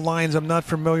with the lines. I'm not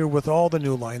familiar with all the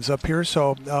new lines up here,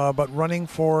 so but running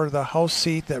for the House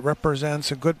seat that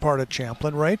represents a good part of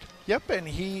Champlin, right? Yep, and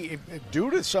he, due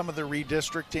to some of the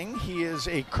redistricting, he is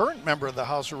a current member of the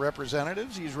House of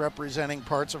Representatives. He's representing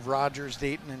parts of Rogers,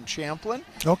 Dayton, and Champlin.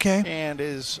 Okay. And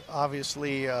is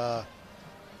obviously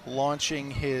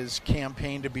launching his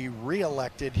campaign to be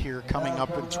reelected here coming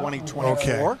up in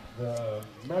 2024.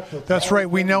 Okay. That's right.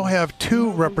 We now have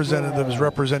 2 representatives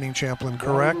representing Champlin,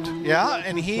 correct? Yeah,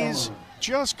 and he's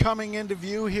just coming into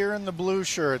view here in the blue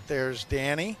shirt. There's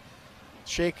Danny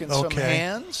shaking some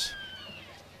hands.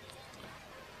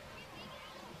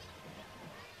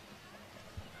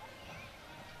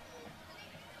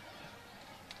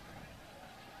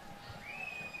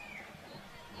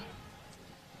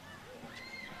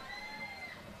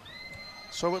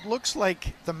 So it looks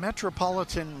like the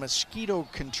Metropolitan Mosquito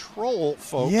Control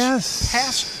folks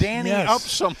passed Danny up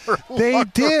somewhere. They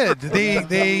did.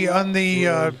 They on the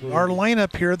our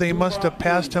lineup here, they must have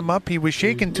passed him up. He was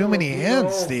shaking too many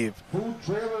hands, Steve. Food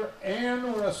trailer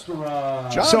and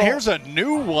restaurant. John, here's a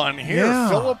new one here. Yeah.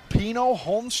 Filipino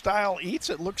home-style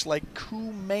eats. It looks like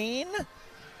Kumain.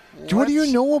 What do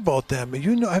you know about them?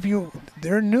 You know,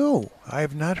 they're new. I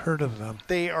have not heard of them.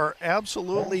 They are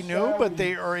absolutely new, but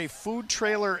they are a food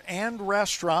trailer and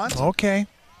restaurant. Okay.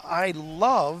 I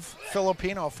love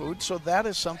Filipino food, so that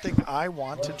is something I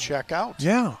want to check out.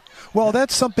 Yeah. Well,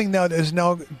 that's something that is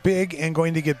now big and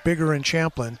going to get bigger in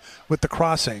Champlin with the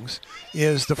crossings,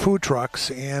 is the food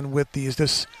trucks, and with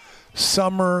this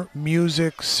summer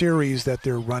music series that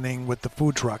they're running with the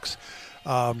food trucks.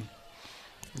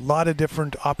 A lot of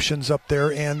different options up there,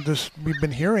 and we've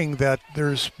been hearing that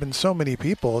there's been so many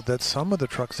people that some of the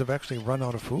trucks have actually run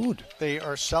out of food. They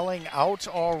are selling out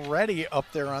already up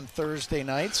there on Thursday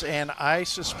nights, and I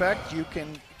suspect you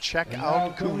can check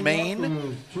out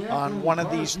Kumain on one of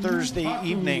these Thursday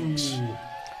evenings.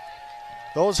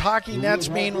 Those hockey nets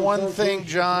mean one thing,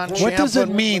 John. What does it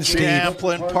mean, Steve?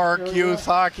 Champlin Park Youth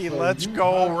Hockey. Let's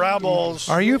go, Rebels.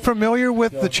 Are you familiar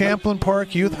with the Champlin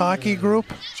Park Youth Hockey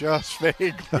Group? Just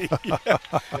vaguely, yeah.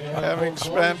 Having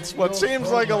spent what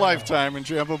seems like a lifetime in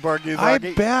Champlin Park Youth Hockey.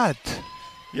 I bet.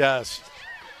 Yes.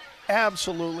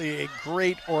 Absolutely a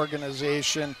great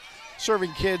organization,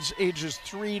 serving kids ages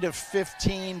 3 to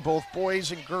 15, both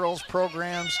boys and girls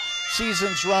programs.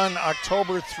 Seasons run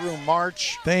October through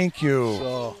March. Thank you.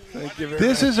 So, thank you very much.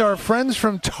 This is our friends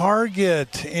from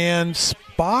Target and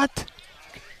Spot.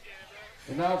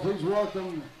 And now please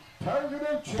welcome Target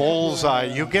of Champlin. Bullseye.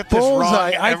 You get this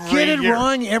Bullseye. wrong every I get it year.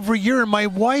 wrong every year. My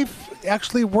wife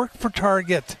actually worked for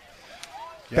Target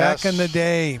back in the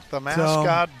day. The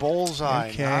mascot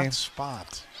Bullseye, okay. not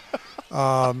Spot.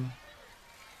 Of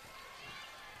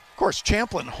course,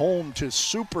 Champlin home to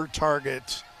Super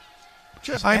Target.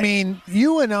 I mean,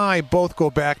 you and I both go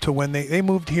back to when they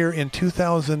moved here in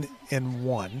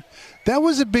 2001. That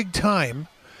was a big time.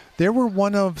 They were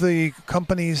one of the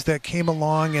companies that came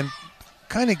along and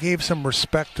kind of gave some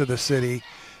respect to the city,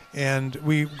 and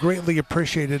we greatly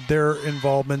appreciated their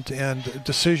involvement and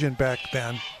decision back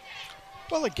then.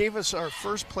 Well, it gave us our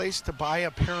first place to buy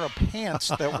a pair of pants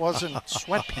that wasn't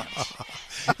sweatpants.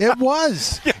 It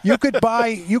was. You could buy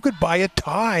a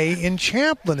tie in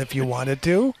Champlin if you wanted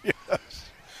to. Yes.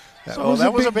 That So was that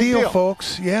a was big a big deal, deal.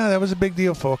 folks. Yeah, that was a big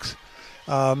deal, folks.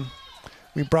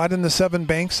 We brought in the 7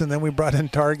 banks, and then we brought in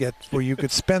Target, where you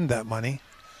could spend that money.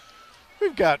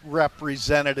 We've got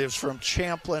representatives from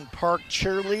Champlin Park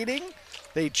Cheerleading.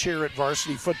 They cheer at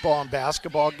varsity football and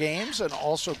basketball games and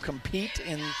also compete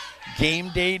in game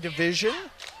day division.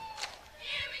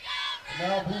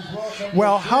 Now please welcome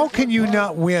Well, how can you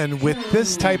not win with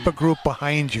this type of group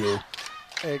behind you,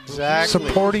 Exactly.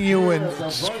 supporting you? And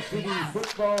varsity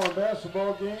football and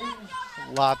basketball games.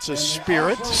 Lots of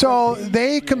spirit. so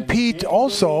they compete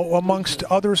also amongst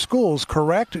other schools,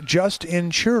 correct? Just in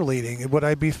cheerleading. Would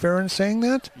I be fair in saying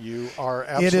that? You are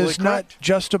absolutely It is not correct.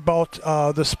 just about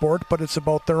the sport, but it's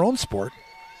about their own sport.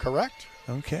 Correct.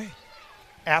 Okay.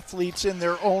 Athletes in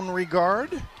their own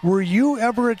regard. Were you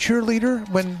ever a cheerleader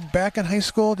when back in high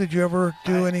school? Did you ever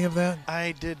do any of that?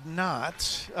 I did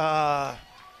not.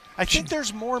 I think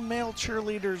there's more male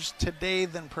cheerleaders today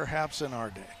than perhaps in our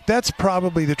day. That's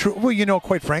probably the truth. Well, you know,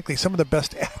 quite frankly, some of the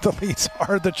best athletes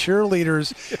are the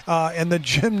cheerleaders and the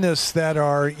gymnasts that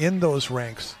are in those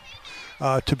ranks,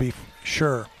 to be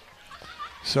sure.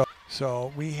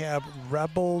 So we have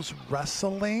Rebels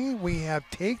Wrestling. We have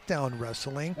Takedown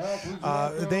Wrestling.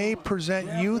 They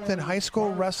present youth and high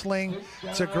school wrestling.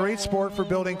 It's a great sport for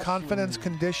building confidence,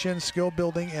 condition, skill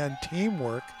building, and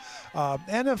teamwork.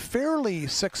 And a fairly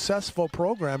successful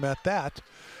program at that.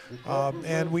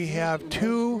 And we have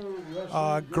two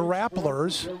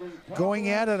grapplers going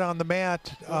at it on the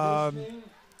mat.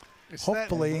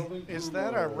 Hopefully. Is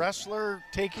that a wrestler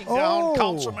taking down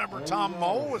Councilmember Tom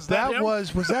Moe? Was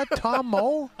that Tom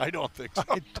Moe? I don't think so.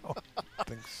 I don't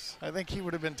think so. I think he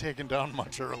would have been taken down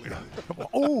much earlier.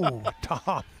 Oh,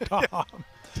 Tom.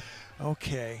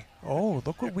 Okay. Oh,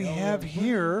 look what we have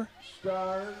here.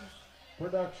 Stars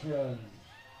Productions.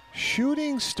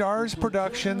 Shooting Stars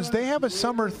Productions. They have a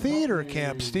summer theater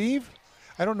camp, Steve.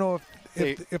 I don't know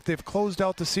if they've closed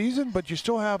out the season, but you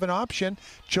still have an option.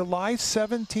 July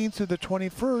 17th to the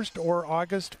 21st or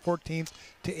August 14th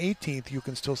to 18th, you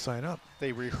can still sign up.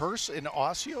 They rehearse in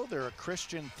Osseo. They're a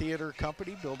Christian theater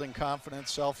company building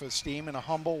confidence, self-esteem in a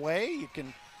humble way. You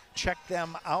can check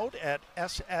them out at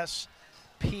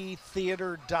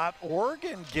ssptheater.org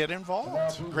and get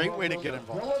involved. Great way to get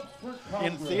involved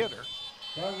in theater.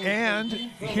 And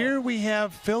here we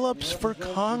have Phillips for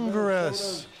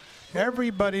Congress.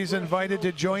 Everybody's invited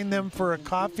to join them for a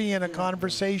coffee and a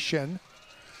conversation.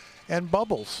 And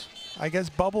Bubbles. I guess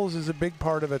Bubbles is a big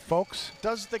part of it, folks.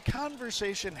 Does the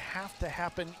conversation have to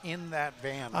happen in that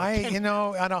van? You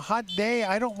know, on a hot day,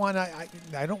 I don't want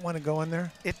to go in there.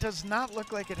 It does not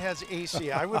look like it has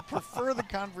AC. I would prefer the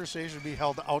conversation be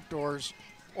held outdoors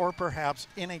or perhaps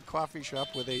in a coffee shop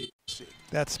with AC.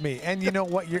 That's me. And you know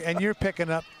what? You're picking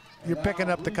up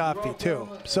the coffee too.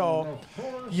 So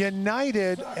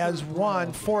united as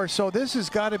one force. So this has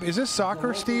got to be, is this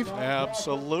soccer, Steve?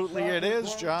 Absolutely it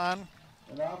is, John.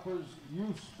 It offers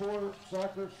youth sport,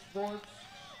 soccer sports.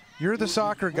 You're the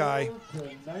soccer guy.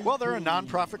 Well, they're a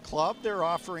nonprofit club. They're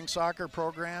offering soccer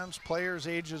programs, players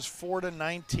ages 4 to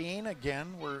 19.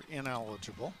 Again, we're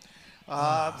ineligible.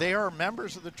 They are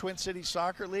members of the Twin Cities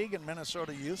Soccer League and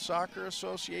Minnesota Youth Soccer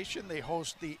Association. They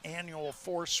host the annual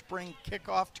Force Spring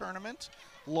Kickoff Tournament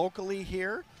locally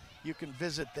here. You can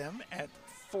visit them at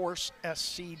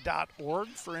forcesc.org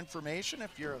for information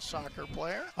if you're a soccer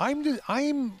player.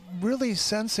 I'm really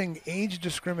sensing age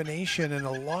discrimination in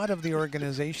a lot of the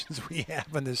organizations we have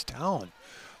in this town.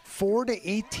 4 to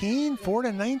 18, 4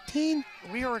 to 19?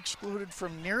 We are excluded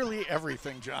from nearly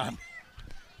everything, John.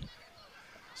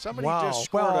 Somebody Wow. just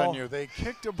scored on you. They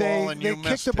kicked a ball and you missed it. They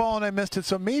kicked the ball and I missed it,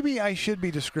 so maybe I should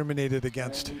be discriminated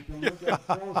against.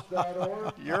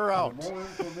 You're out.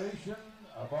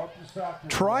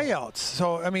 Tryouts.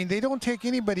 So, I mean, they don't take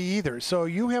anybody either. So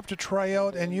you have to try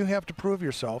out and you have to prove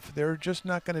yourself. They're just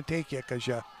not going to take you because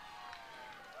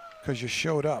you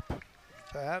showed up.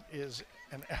 That is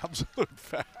an absolute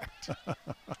fact.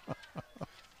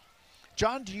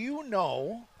 John, do you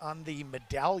know on the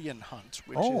medallion hunt,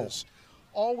 which is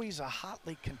always a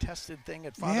hotly contested thing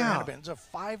at Father Hennepin, it's a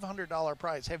 $500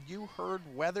 prize. Have you heard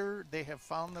whether they have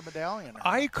found the medallion?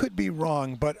 I could be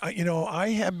wrong, but you know,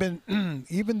 I have been,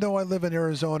 even though I live in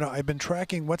Arizona, I've been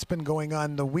tracking what's been going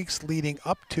on the weeks leading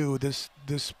up to this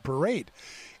parade.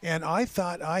 And I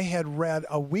thought I had read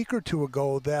a week or two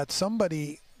ago that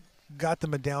somebody got the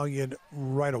medallion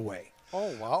right away.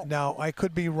 Oh, wow. Now, I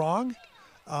could be wrong.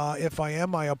 If I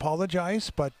am, I apologize,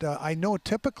 but I know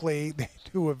typically they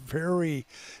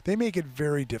make it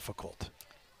very difficult.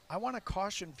 I want to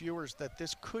caution viewers that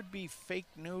this could be fake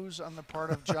news on the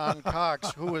part of John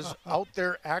Cox, who is out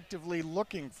there actively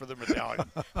looking for the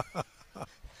medallion.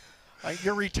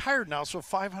 You're retired now, so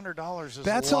 $500 is a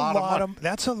lot of money.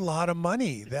 That's a lot of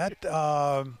money. That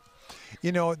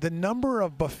you know, the number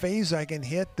of buffets I can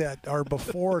hit that are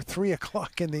before 3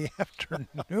 o'clock in the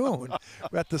afternoon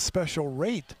at the special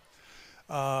rate,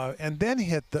 and then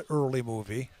hit the early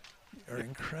movie are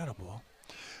incredible.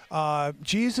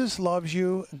 Jesus Loves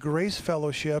You, Grace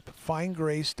Fellowship,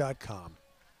 findgrace.com.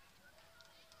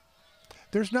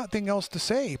 There's nothing else to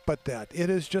say but that.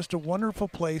 It is just a wonderful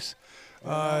place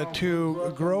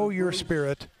to grow your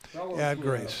spirit at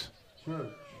Grace.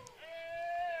 Church.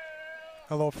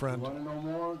 Hello, friend. If you want to know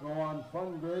more, go on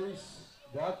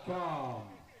fungrace.com.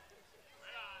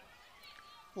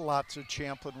 Lots of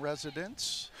Champlin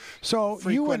residents. So you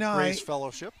Frequent and I Grace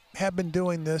Fellowship. have been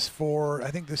doing this for,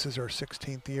 I think this is our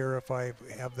 16th year, if I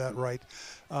have that right.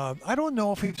 I don't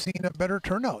know if we've seen a better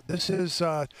turnout. This is,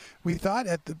 we thought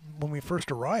when we first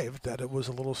arrived that it was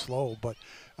a little slow, but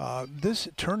this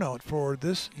turnout for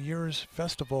this year's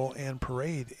festival and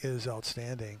parade is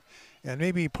outstanding. And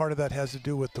maybe part of that has to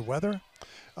do with the weather,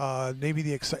 maybe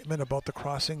the excitement about the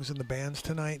crossings and the bands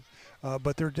tonight,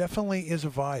 but there definitely is a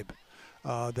vibe.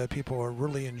 That people are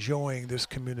really enjoying this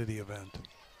community event.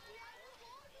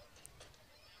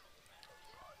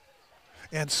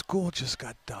 And school just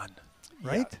got done,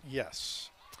 right? Yeah, yes.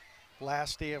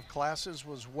 Last day of classes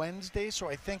was Wednesday, so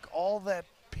I think all that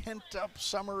pent-up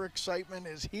summer excitement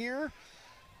is here.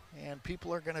 And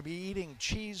people are going to be eating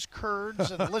cheese curds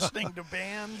and listening to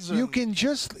bands. And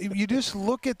You just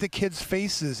look at the kids'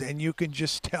 faces and you can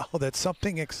just tell that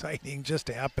something exciting just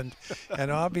happened. And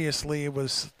obviously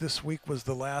this week was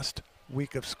the last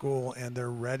week of school and they're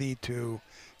ready to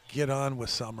get on with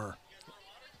summer.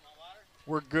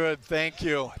 We're good, thank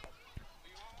you.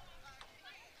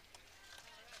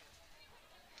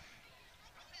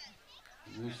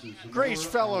 Grace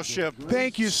Fellowship.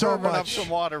 Thank you so serving up much. some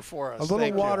water for us. A little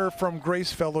Thank water you. from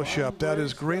Grace Fellowship. That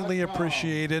is greatly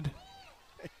appreciated.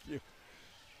 Thank you.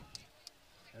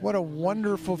 What a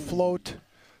wonderful float.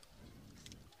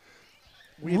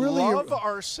 We Really love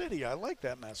our city. I like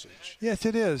that message. Yes,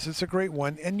 it is. It's a great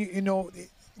one. And, you know,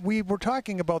 we were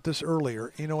talking about this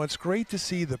earlier. You know, it's great to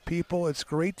see the people. It's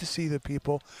great to see the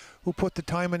people who put the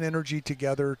time and energy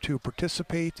together to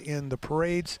participate in the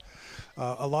parades.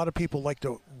 A lot of people like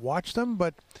to watch them,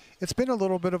 but it's been a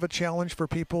little bit of a challenge for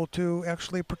people to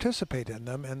actually participate in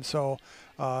them. And so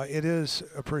it is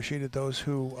appreciated, those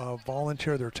who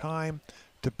volunteer their time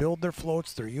to build their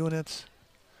floats, their units,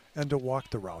 and to walk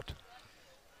the route.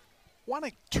 Want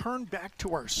to turn back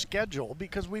to our schedule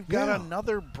because we've got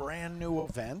another brand new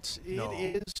event.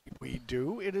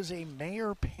 It is a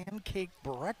mayor pancake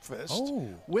breakfast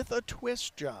with a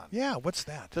twist, John. Yeah, what's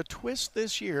that? The twist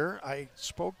this year, I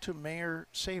spoke to Mayor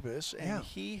Sabis, and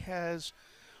he has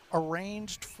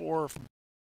arranged for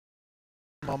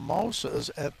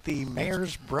mimosas at the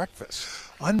mayor's breakfast.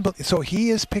 So he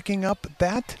is picking up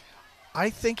that? I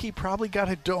think he probably got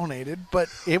it donated, but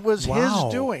it was his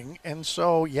doing. And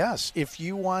so, yes, if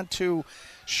you want to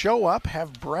show up,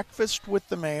 have breakfast with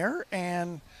the mayor,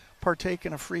 and partake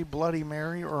in a free Bloody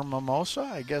Mary or mimosa,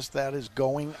 I guess that is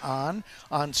going on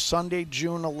Sunday,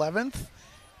 June 11th.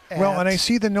 Well, and I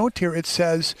see the note here. It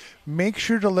says, make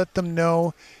sure to let them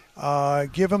know,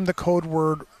 give them the code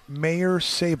word Mayor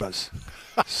Sabas.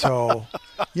 So,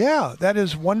 yeah, that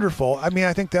is wonderful. I mean,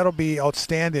 I think that'll be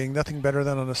outstanding. Nothing better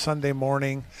than on a Sunday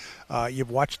morning. You've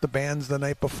watched the bands the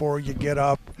night before you get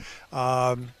up.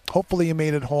 Hopefully you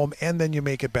made it home, and then you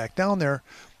make it back down there.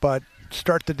 But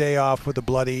start the day off with a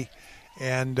bloody,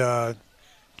 and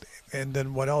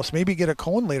then what else? Maybe get a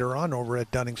cone later on over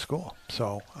at Dunning School.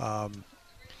 So,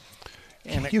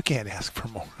 and you can't ask for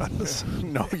more on this.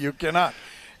 No, you cannot.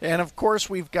 And, of course,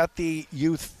 we've got the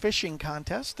youth fishing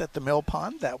contest at the Mill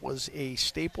Pond. That was a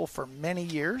staple for many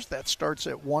years. That starts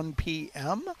at 1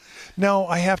 p.m. Now,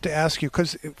 I have to ask you,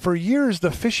 because for years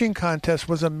the fishing contest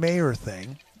was a mayor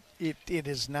thing. It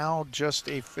is now just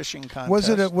a fishing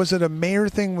contest. Was it a mayor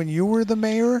thing when you were the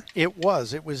mayor? It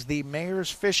was. It was the mayor's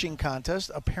fishing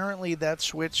contest. Apparently that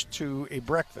switched to a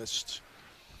breakfast.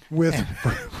 With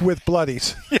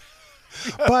bloodies.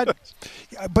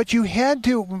 But you had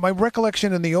to, my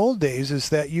recollection in the old days is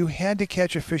that you had to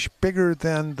catch a fish bigger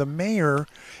than the mayor,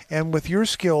 and with your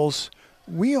skills,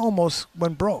 we almost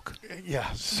went broke.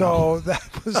 Yeah. So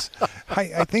that was,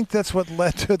 I think that's what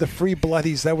led to the free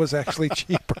bloodies. That was actually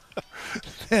cheaper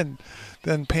than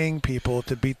paying people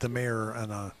to beat the mayor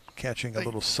on catching a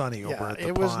little sunny over at the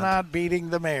pond. It was not beating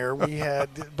the mayor. We had,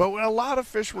 but when a lot of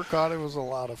fish were caught, it was a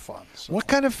lot of fun. So. What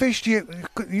kind of fish do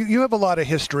you have a lot of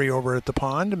history over at the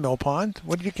pond, Mill Pond.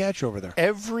 What did you catch over there?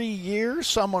 Every year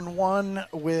someone won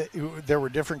there were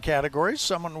different categories.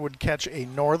 Someone would catch a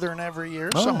northern every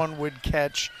year. Someone would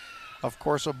catch, of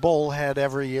course, a bullhead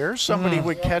every year. Somebody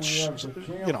would catch,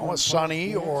 a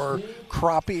sunny or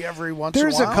crappie every once in a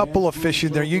while. There's a couple of fish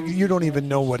in there. You don't even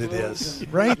know what it is,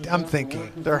 right? I'm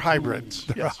thinking. They're hybrids.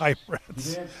 They're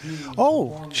hybrids.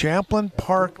 Oh, Champlin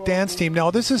Park dance team. Now,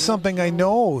 this is something I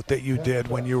know that you did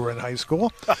when you were in high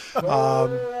school.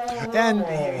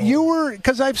 And you were,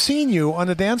 because I've seen you on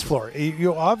the dance floor.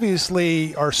 You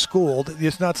obviously are schooled.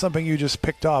 It's not something you just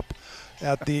picked up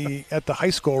at the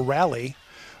high school rally.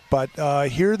 But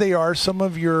here they are, some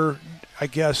of your, I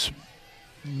guess,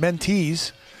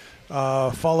 mentees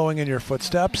following in your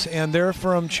footsteps, and they're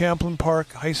from Champlin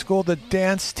Park High School, the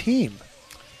dance team.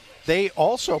 They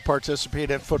also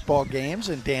participate at football games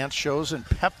and dance shows and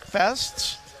pep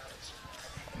fests.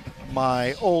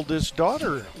 My oldest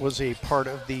daughter was a part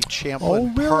of the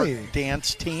Champlin Park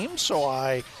dance team, so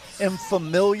I am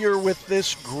familiar with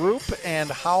this group and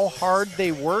how hard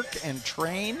they work and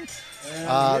train.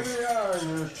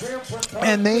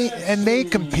 And they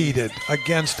competed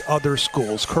against other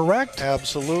schools, correct?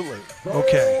 Absolutely.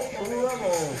 Okay.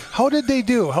 How did they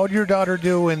do? How did your daughter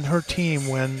do in her team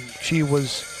when she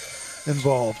was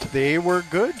involved? They were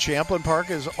good. Champlin Park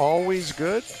is always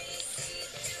good.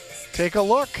 Take a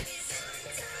look.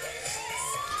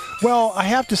 Well, I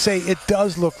have to say it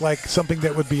does look like something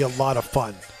that would be a lot of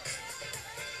fun.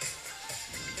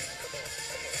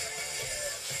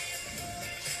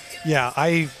 Yeah,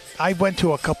 I went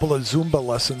to a couple of Zumba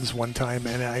lessons one time,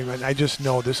 and I just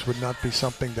know this would not be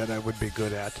something that I would be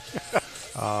good at.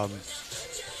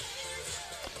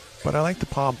 But I like the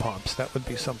pom-poms. That would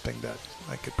be something that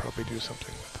I could probably do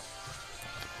something with.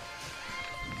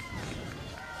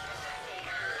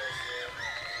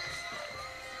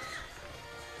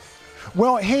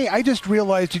 Well, hey, I just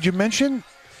realized, did you mention,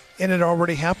 and it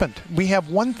already happened, we have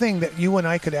one thing that you and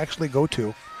I could actually go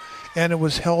to, and it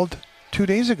was held 2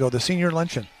 days ago, the senior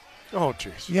luncheon. Oh,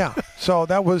 jeez. Yeah, so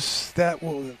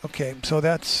okay, so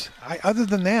that's, other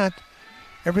than that,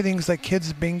 everything's like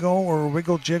kids bingo or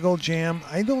wiggle jiggle jam.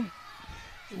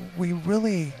 We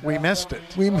missed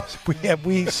it.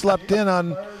 We slept in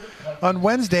on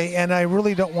Wednesday, and I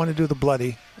really don't want to do the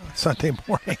bloody Sunday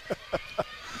morning.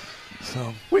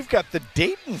 So we've got the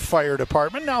Dayton Fire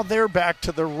Department. Now they're back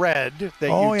to the red that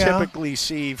you typically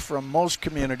see from most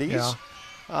communities.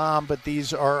 Yeah. But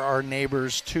these are our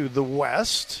neighbors to the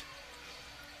west.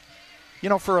 You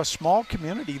know, for a small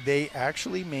community, they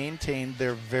actually maintain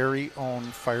their very own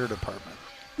fire department.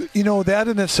 You know, that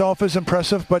in itself is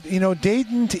impressive, but, you know,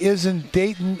 Dayton isn't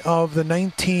Dayton of the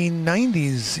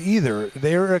 1990s either.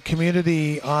 They're a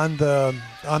community on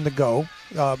the go.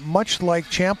 Much like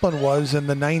Champlin was in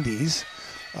the 90s,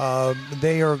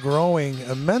 they are growing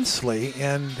immensely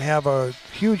and have a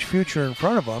huge future in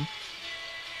front of them.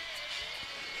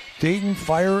 Dayton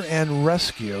Fire and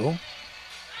Rescue.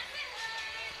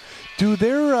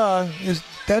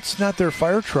 That's not their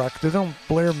fire truck. They don't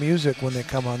blare music when they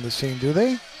come on the scene, do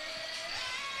they?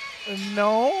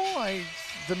 No,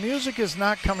 the music is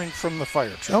not coming from the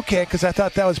fire truck. Okay, because I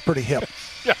thought that was pretty hip.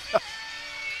 Yeah.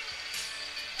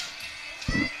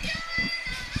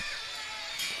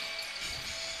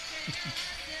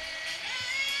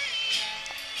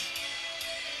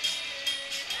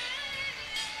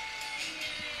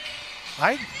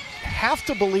 I have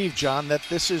to believe, John, that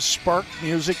this is Spark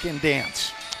Music and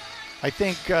Dance. I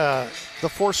think the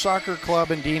Force Soccer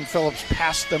Club and Dean Phillips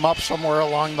passed them up somewhere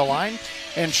along the line,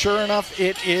 and sure enough,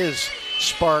 it is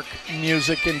Spark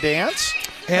Music and Dance.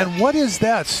 And what is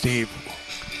that, Steve?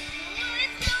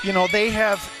 You know, they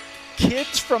have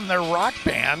kids from their rock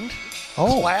band,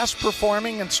 class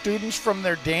performing, and students from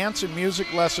their dance and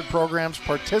music lesson programs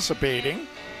participating.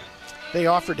 They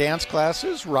offer dance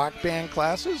classes, rock band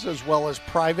classes, as well as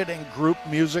private and group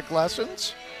music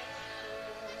lessons.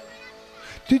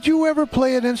 Did you ever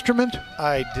play an instrument?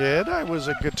 I did. I was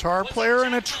a guitar player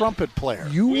and a trumpet player.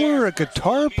 You were a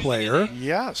guitar player?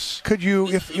 Yes. Could you,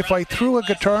 if I threw a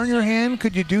guitar in your hand,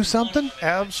 could you do something?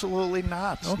 Absolutely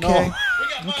not. Okay.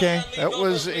 No. Okay. That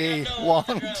was a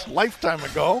long lifetime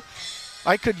ago.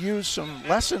 I could use some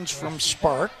lessons from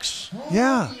Sparks.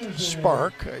 Yeah.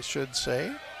 Spark, I should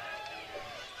say.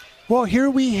 Well, here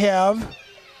we have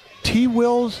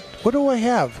T-Will's. What do I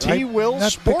have? T-Will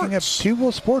Sports. Picking up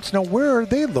T-Will Sports. Now, where are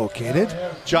they located?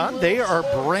 John, they are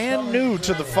brand new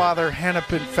to the Father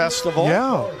Hennepin Festival.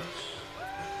 Yeah.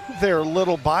 Their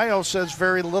little bio says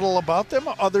very little about them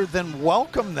other than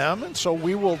welcome them, and so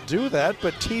we will do that.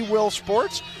 But T-Will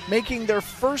Sports making their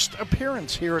first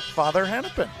appearance here at Father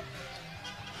Hennepin.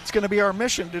 It's going to be our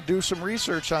mission to do some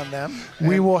research on them.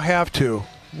 We will have to.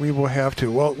 We will have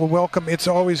to. Well, welcome. It's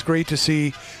always great to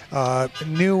see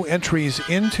new entries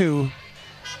into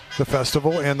the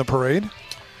festival and the parade.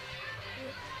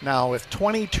 Now, if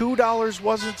 $22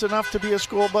 wasn't enough to be a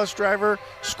school bus driver,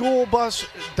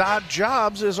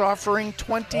 schoolbus.jobs is offering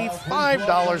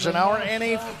 $25 an hour and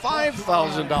a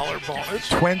 $5,000 bonus.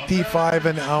 $25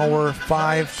 an hour,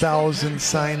 $5,000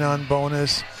 sign-on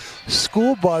bonus.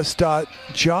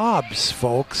 Schoolbus.jobs,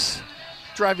 folks.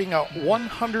 Driving a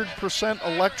 100%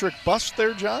 electric bus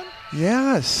there, John?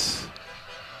 Yes.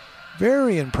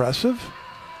 Very impressive.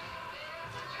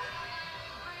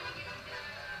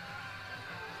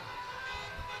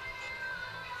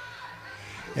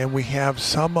 And we have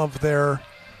some of their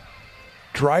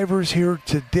drivers here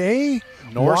today,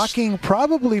 walking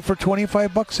probably for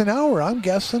 25 bucks an hour, I'm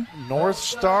guessing. North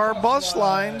Star Bus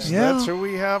Lines, that's who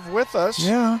we have with us.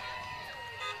 Yeah.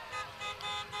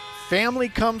 Family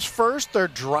comes first. Their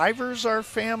drivers are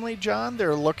family, John.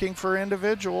 They're looking for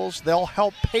individuals. They'll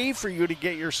help pay for you to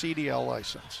get your CDL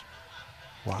license.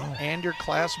 Wow. And your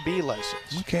Class B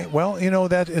license. Okay, well, you know,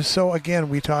 that is so, again,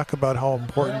 we talk about how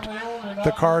important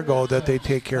the cargo that they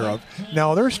take care of.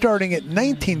 Now, they're starting at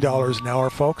 $19 an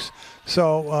hour, folks.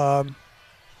 So,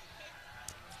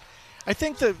 I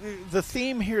think the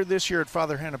theme here this year at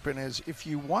Father Hennepin is if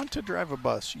you want to drive a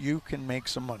bus, you can make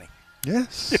some money.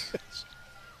 yes.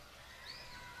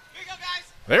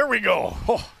 There we go.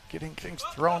 Oh, getting things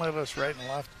thrown at us right and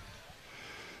left.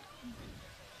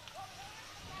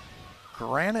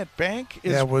 Granite Bank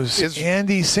is... That was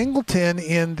Andy Singleton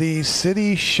in the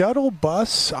city shuttle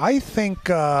bus. I think,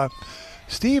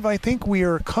 Steve, I think we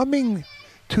are coming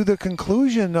to the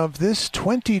conclusion of this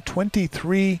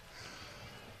 2023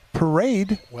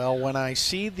 parade. Well, when I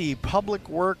see the Public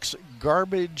Works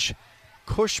garbage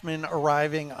Cushman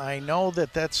arriving, I know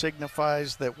that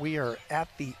signifies that we are at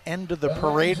the end of the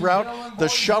parade route. The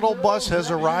shuttle bus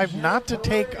has arrived, not to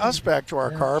take us back to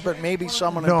our car, but maybe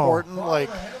someone important like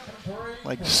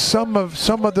some of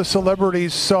the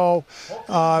celebrities. So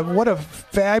what a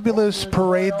fabulous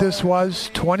parade this was.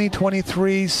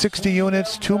 2023, 60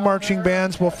 units, 2 marching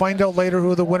bands. We'll find out later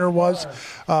who the winner was,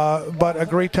 but a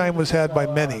great time was had by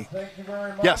many.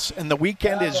 Yes, and the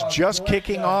weekend is just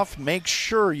kicking off. Make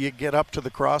sure you get up to the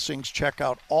crossings, check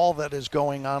out all that is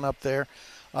going on up there.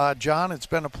 John, it's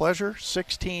been a pleasure.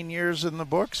 16 years in the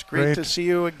books. Great to see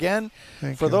you again.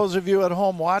 For those of you at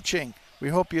home watching, we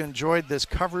hope you enjoyed this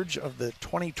coverage of the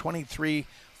 2023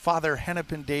 Father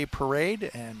Hennepin Day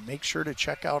Parade, and make sure to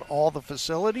check out all the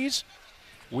facilities.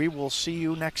 We will see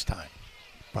you next time.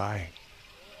 Bye.